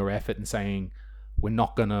recognizing your effort and saying, we're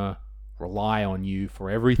not going to rely on you for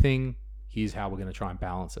everything. Here's how we're going to try and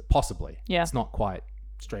balance it. Possibly. Yeah. It's not quite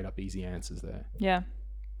straight up easy answers there. Yeah.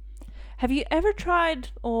 Have you ever tried,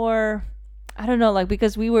 or I don't know, like,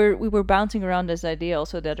 because we were bouncing around this idea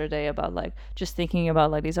also the other day about like just thinking about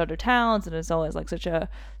like these other towns, and it's always like such a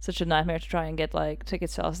nightmare to try and get like ticket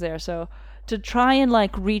sales there. So to try and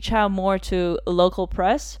like reach out more to local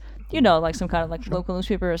press, like some kind of like local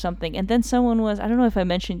newspaper or something. And then someone was, I don't know if I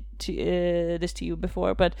mentioned this to you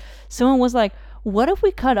before, but someone was like, what if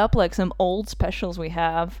we cut up like some old specials we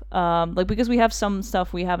have, like because we have some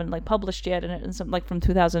stuff we haven't like published yet, and some like from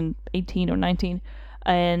 2018 or 19,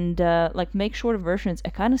 and like make shorter versions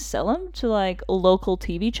and kind of sell them to like local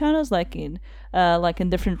TV channels, like in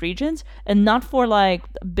different regions, and not for like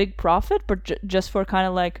big profit, but just for kind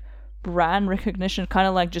of like brand recognition, kind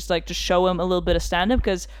of like just to show them a little bit of stand-up,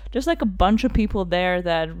 because there's like a bunch of people there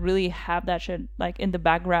that really have that shit like in the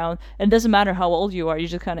background, and it doesn't matter how old you are, you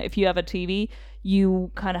just kind of, if you have a TV, you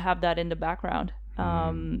kind of have that in the background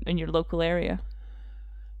in your local area.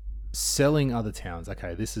 Selling other towns.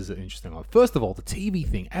 Okay, this is an interesting one. First of all, the TV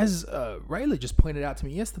thing. As Rayla just pointed out to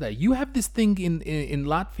me yesterday, you have this thing in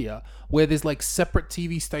Latvia where there's like separate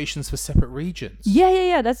TV stations for separate regions.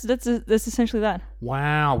 Yeah. That's essentially that.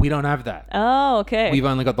 Wow, we don't have that. Oh, okay. We've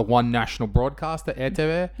only got the one national broadcaster,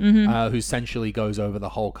 RTV, who essentially goes over the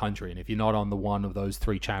whole country. And if you're not on the one of those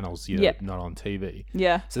three channels, you're not on TV.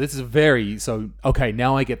 Yeah. So this is okay,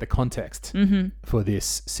 now I get the context for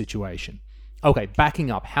this situation. Okay,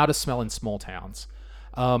 backing up, how to smell in small towns.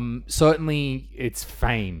 Certainly, it's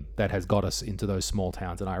fame that has got us into those small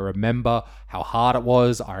towns. And I remember how hard it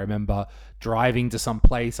was. I remember driving to some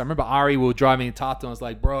place. I remember Ari, we were driving in Tartu, and I was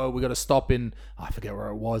like, bro, we got to stop in, I forget where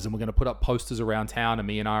it was, and we're going to put up posters around town. And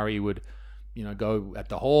me and Ari would, go at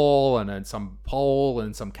the hall and then some pole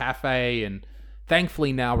and some cafe. And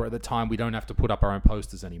thankfully now we're at the time we don't have to put up our own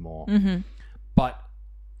posters anymore. But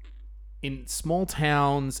in small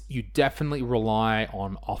towns, you definitely rely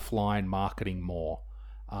on offline marketing more.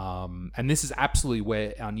 And this is absolutely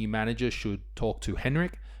where our new manager should talk to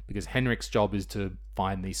Henrik, because Henrik's job is to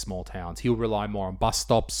find these small towns. He'll rely more on bus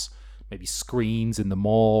stops, maybe screens in the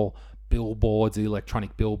mall, billboards,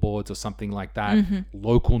 electronic billboards or something like that.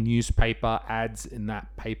 Local newspaper, ads in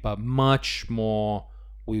that paper. Much more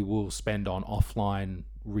we will spend on offline,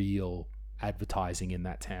 real advertising in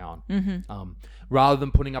that town. Rather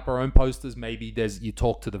than putting up our own posters, maybe you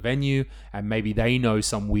talk to the venue and maybe they know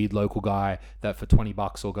some weird local guy that for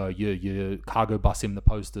 $20 will go, you cargo bus him the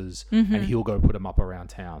posters and he'll go put them up around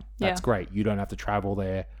town. That's great. You don't have to travel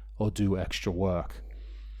there or do extra work.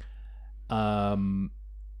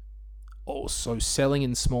 Also, selling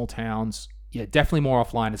in small towns, definitely more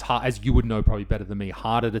offline. It's hard, as you would know probably better than me,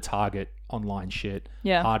 harder to target online shit,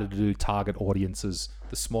 harder to do target audiences.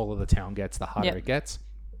 The smaller the town gets, the harder it gets.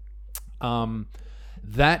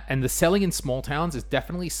 That and the selling in small towns is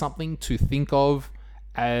definitely something to think of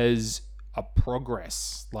as a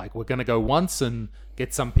progress. Like, we're going to go once and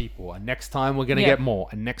get some people, and next time we're going to get more,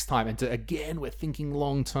 and next time. And again, we're thinking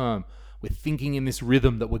long term. We're thinking in this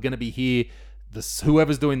rhythm that we're going to be here.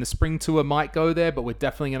 Whoever's doing the spring tour might go there, but we're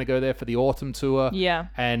definitely going to go there for the autumn tour. Yeah.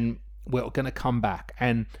 And we're going to come back.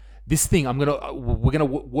 And this thing, we're going to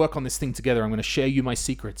work on this thing together. I'm going to share you my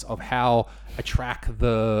secrets of how I track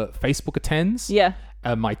the Facebook attends. Yeah.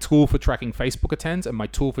 My tool for tracking Facebook attends and my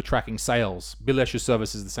tool for tracking sales. Bilešu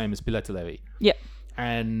service is the same as Biletelevi. Yeah.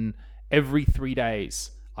 And every 3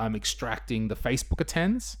 days, I'm extracting the Facebook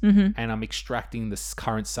attends and I'm extracting the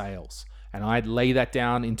current sales. And I'd lay that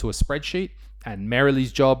down into a spreadsheet. And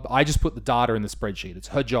Marily's job, I just put the data in the spreadsheet. It's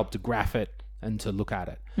her job to graph it and to look at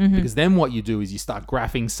it. Because then what you do is you start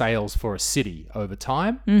graphing sales for a city over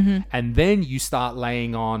time. And then you start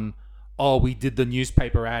laying on, we did the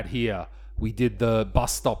newspaper ad here. We did the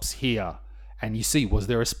bus stops here. And you see, was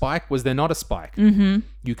there a spike? Was there not a spike?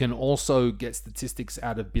 You can also get statistics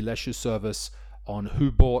out of Bilešu service on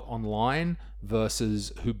who bought online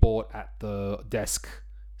versus who bought at the desk.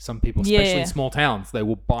 Some people, especially in small towns, they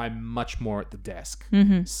will buy much more at the desk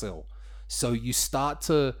still. So you start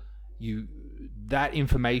to, that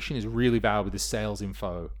information is really valuable with the sales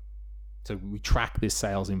info. So we track this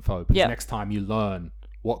sales info because next time you learn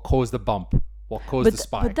what caused the bump, what caused the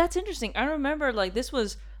spike. But that's interesting. I remember this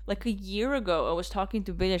was like a year ago. I was talking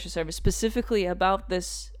to Bilešu service specifically about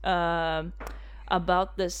this, not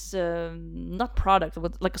product,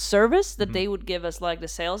 but like a service that they would give us like the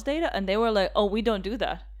sales data, and they were like, "Oh, we don't do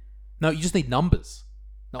that." No, you just need numbers.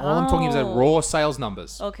 No, all I'm talking about is raw sales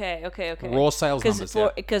numbers. Okay. Raw sales numbers.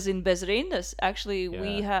 Because in Bezrindas, actually,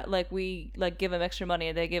 we had we give them extra money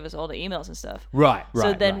and they give us all the emails and stuff. Right.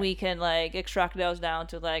 So then we can extract those down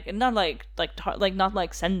to and not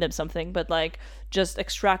not send them something, but just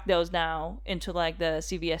extract those now into the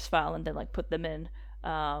CVS file and then put them in.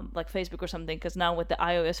 Facebook or something, because now with the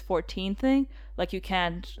iOS 14 thing, you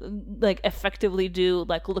can't effectively do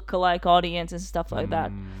lookalike audience and stuff like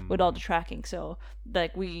that with all the tracking. So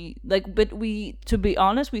but we, to be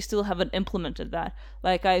honest, we still haven't implemented that.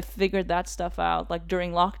 I figured that stuff out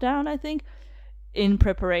during lockdown, I think. in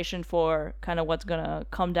preparation for kind of what's gonna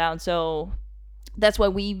come down. So that's why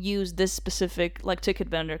we use this specific like ticket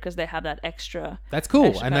vendor, because they have that extra. That's cool,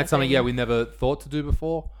 extra and kind that's of something thing. we never thought to do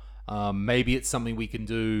before. Maybe it's something we can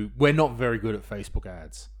do. We're not very good at Facebook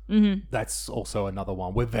ads. Mm-hmm. That's also another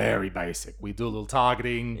one. We're very basic. We do a little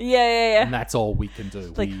targeting, Yeah. and that's all we can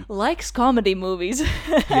do. Like likes comedy movies.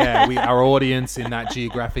 Our audience in that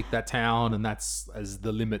geographic, that town, and that's as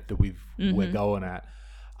the limit that we're going at.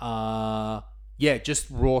 Just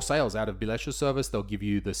raw sales out of Bilesha service. They'll give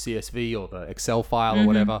you the CSV or the Excel file or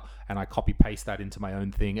whatever, and I copy paste that into my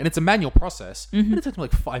own thing. And it's a manual process, but it takes me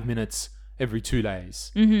like 5 minutes every 2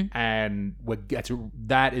 days, and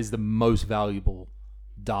that is the most valuable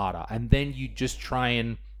data. And then you just try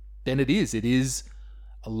and then it is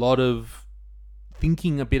a lot of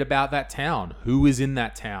thinking a bit about that town. Who is in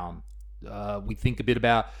that town? We think a bit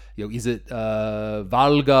about, is it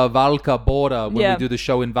Valka border when we do the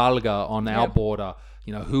show in Valga on our border?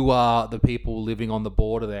 Who are the people living on the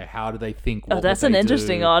border there? How do they think? Oh, that's an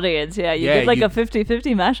interesting audience. Yeah, you get like a 50-50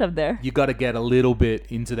 mashup there. You got to get a little bit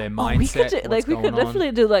into their mindset. We could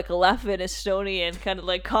definitely do like a laugh in Estonian kind of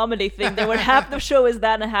like comedy thing. There where half the show is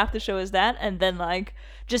that and half the show is that, and then like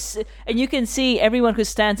and you can see everyone who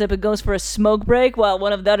stands up and goes for a smoke break while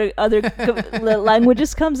one of the other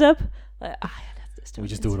languages comes up. Like, that's we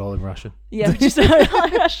just do it all in Russian. Yeah, we just do it all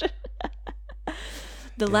in Russian.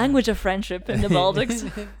 The language of friendship in the Baltics.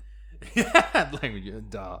 Language,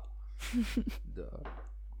 duh.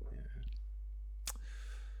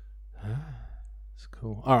 It's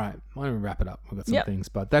cool. All right, why don't we wrap it up? We've got some things,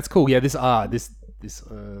 but that's cool. Yeah, this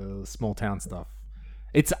small town stuff.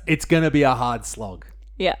 It's gonna be a hard slog.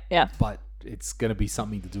 Yeah. But it's gonna be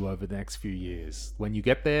something to do over the next few years. When you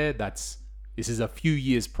get there, this is a few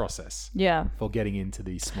years process. Yeah. For getting into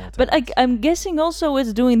these small towns. But I'm guessing also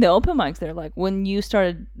it's doing the open mics there. Like when you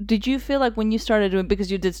started, did you feel like when you started doing,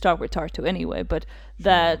 because you did start with Tartu anyway, but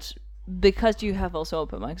that because you have also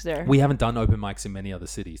open mics there. We haven't done open mics in many other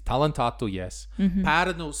cities. Tallinn, Tartu, yes.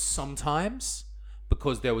 Pärnu sometimes,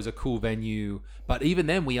 because there was a cool venue. But even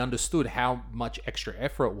then, we understood how much extra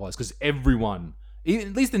effort it was, because everyone,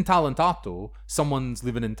 at least in Tallinn, Tartu, someone's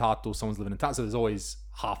living in Tartu, someone's living in Tartu. So there's always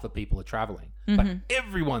half the people are traveling. But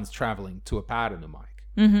everyone's traveling to a Pärnu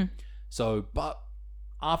mic. So, but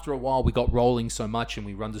after a while, we got rolling so much and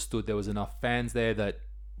we understood there was enough fans there that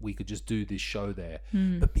we could just do this show there.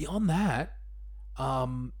 But beyond that,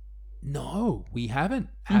 no, we haven't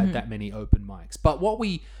had that many open mics. But what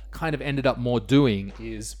we kind of ended up more doing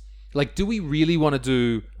is, like, do we really want to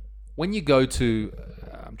do, when you go to,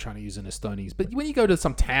 I'm trying to use an Estonian, but when you go to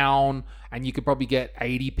some town and you could probably get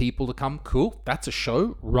 80 people to come, cool, that's a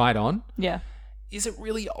show, right on. Yeah. Is it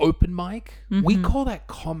really open mic? We call that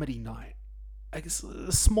comedy night. I guess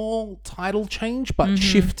a small title change, but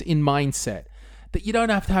shift in mindset. That you don't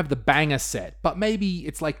have to have the banger set, but maybe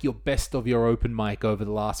it's like your best of your open mic over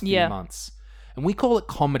the last few months. And we call it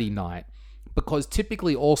comedy night because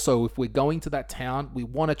typically also if we're going to that town, we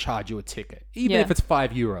want to charge you a ticket, even if it's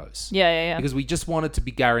 €5. Yeah. Because we just want it to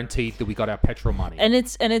be guaranteed that we got our petrol money. And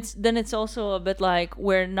it's also a bit like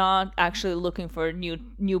we're not actually looking for new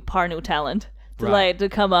Pärnu talent. To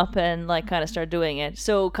come up and like kind of start doing it.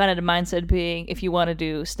 So kind of the mindset being, if you want to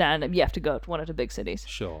do stand up, you have to go to one of the big cities.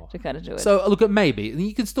 Sure. To kind of do it. So look at maybe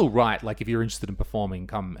you can still write, like if you're interested in performing,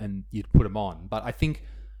 come and you'd put them on. But I think,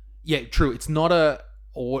 true. It's not a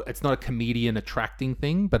comedian attracting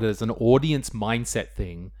thing, but it's an audience mindset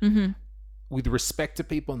thing. With respect to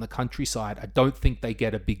people in the countryside, I don't think they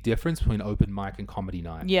get a big difference between open mic and comedy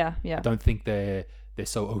night. Yeah. I don't think they're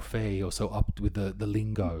so au fait or so up with the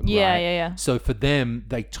lingo. Yeah, right? yeah. So for them,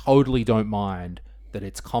 they totally don't mind that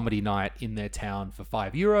it's comedy night in their town for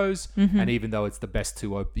 €5. And even though it's the best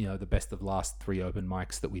the best of last 3 open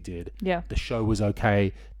mics that we did, the show was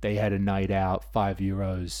okay. They had a night out,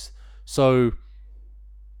 €5. So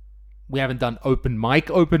we haven't done open mic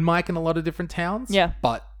in a lot of different towns. Yeah.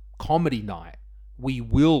 But comedy night, we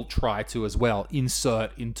will try to as well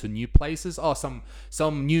insert into new places. Oh,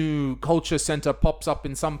 some new culture center pops up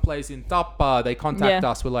in some place in Tapa. They contact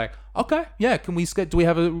us. We're like, okay, can we? Do we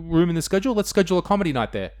have a room in the schedule? Let's schedule a comedy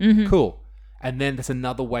night there. Cool. And then there's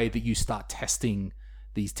another way that you start testing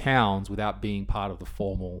these towns without being part of the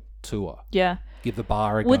formal tour. Yeah. Give the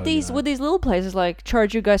bar a go. Would these little places like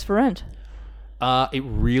charge you guys for rent? It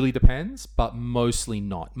really depends, but mostly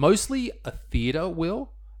not. Mostly a theater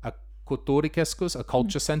will. Kulttuurikeskus, a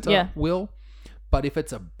culture center will, but if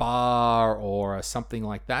it's a bar or something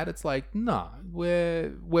like that, it's like, nah,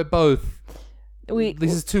 we're both.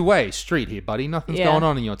 This is two-way street here, buddy. Nothing's going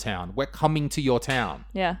on in your town. We're coming to your town.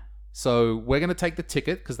 Yeah. So we're gonna take the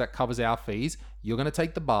ticket because that covers our fees. You're gonna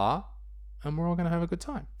take the bar, and we're all going to have a good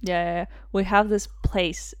time. Yeah. We have this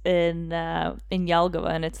place in Jelgava,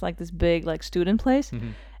 and it's like this big like student place,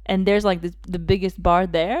 and there's like the biggest bar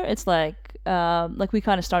there. It's like we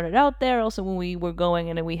kind of started out there also when we were going,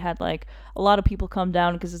 and then we had like a lot of people come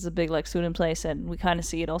down because it's a big like student place, and we kind of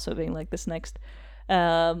see it also being like this next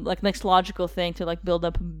logical thing to like build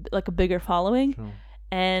up like a bigger following. Sure.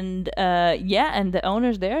 And and the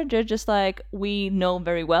owners there, they're just like, we know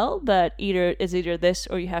very well that either this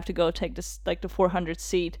or you have to go take this like the 400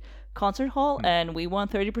 seat concert hall, and we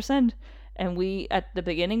want 30%. And we at the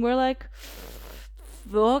beginning were like,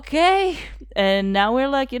 okay, and now we're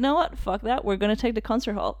like, you know what, fuck that, we're gonna take the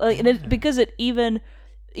concert hall. Because it even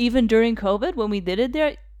during COVID when we did it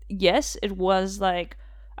there, yes, it was like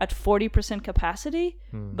at 40% capacity,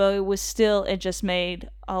 but it just made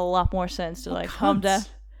a lot more sense to like calm down.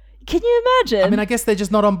 Can you imagine? I mean, I guess they're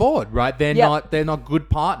just not on board, right? They're not good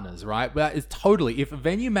partners, right? But it's totally, if a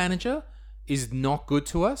venue manager is not good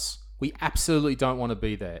to us, we absolutely don't want to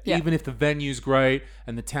be there. Yeah. Even if the venue's great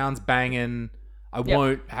and the town's banging, I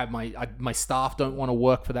won't have my staff don't want to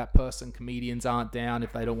work for that person. Comedians aren't down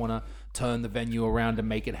if they don't want to turn the venue around and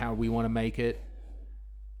make it how we want to make it.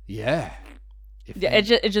 Yeah.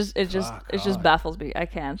 It just baffles me. I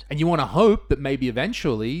can't. And you want to hope that maybe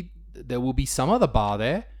eventually there will be some other bar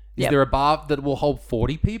there. Is there a bar that will hold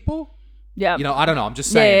 40 people? Yeah. You know, I don't know. I'm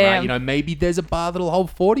just saying, right? Yeah. You know, maybe there's a bar that'll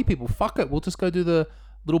hold 40 people. Fuck it. We'll just go do the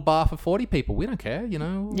little bar for 40 people. We don't care, you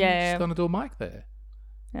know. We're just going to do a mic there.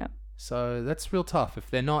 Yeah. So that's real tough if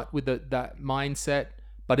they're not with that mindset.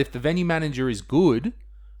 But if the venue manager is good,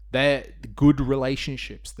 they're good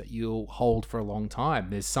relationships that you'll hold for a long time.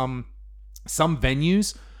 There's some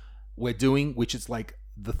venues we're doing, which is like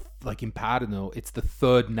in Padenau, it's the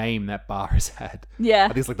third name that bar has had. Yeah. I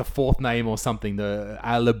think it's like the fourth name or something. The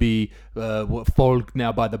Alibi, Folk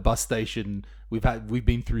now by the bus station. We've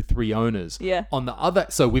been through 3 owners. Yeah. On the other,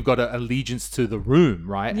 so we've got an allegiance to the room,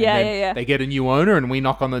 right? Yeah, and then yeah. They get a new owner, and we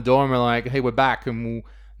knock on the door, and we're like, "Hey, we're back," and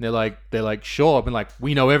they're like, "Sure." I've been like,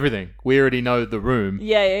 "We know everything. We already know the room."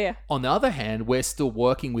 Yeah. On the other hand, we're still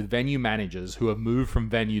working with venue managers who have moved from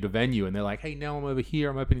venue to venue, and they're like, "Hey, now I'm over here.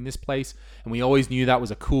 I'm opening this place," and we always knew that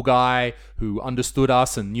was a cool guy who understood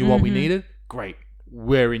us and knew what we needed. Great.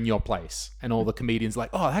 We're in your place. And all the comedians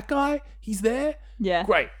like, "Oh, that guy, he's there? Yeah.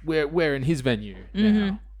 Great. We're in his venue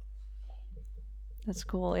now." That's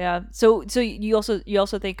cool. Yeah. So you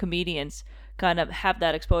also think comedians kind of have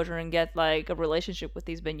that exposure and get like a relationship with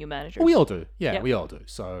these venue managers? We all do. Yeah, Yep. we all do.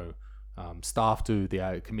 So staff do,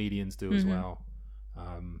 the comedians do as well.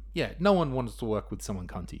 No one wants to work with someone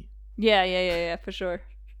cunty. Yeah, for sure.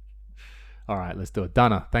 All right, let's do it.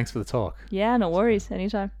 Dana, thanks for the talk. Yeah, no worries.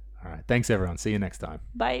 Anytime. All right, thanks everyone. See you next time.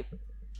 Bye.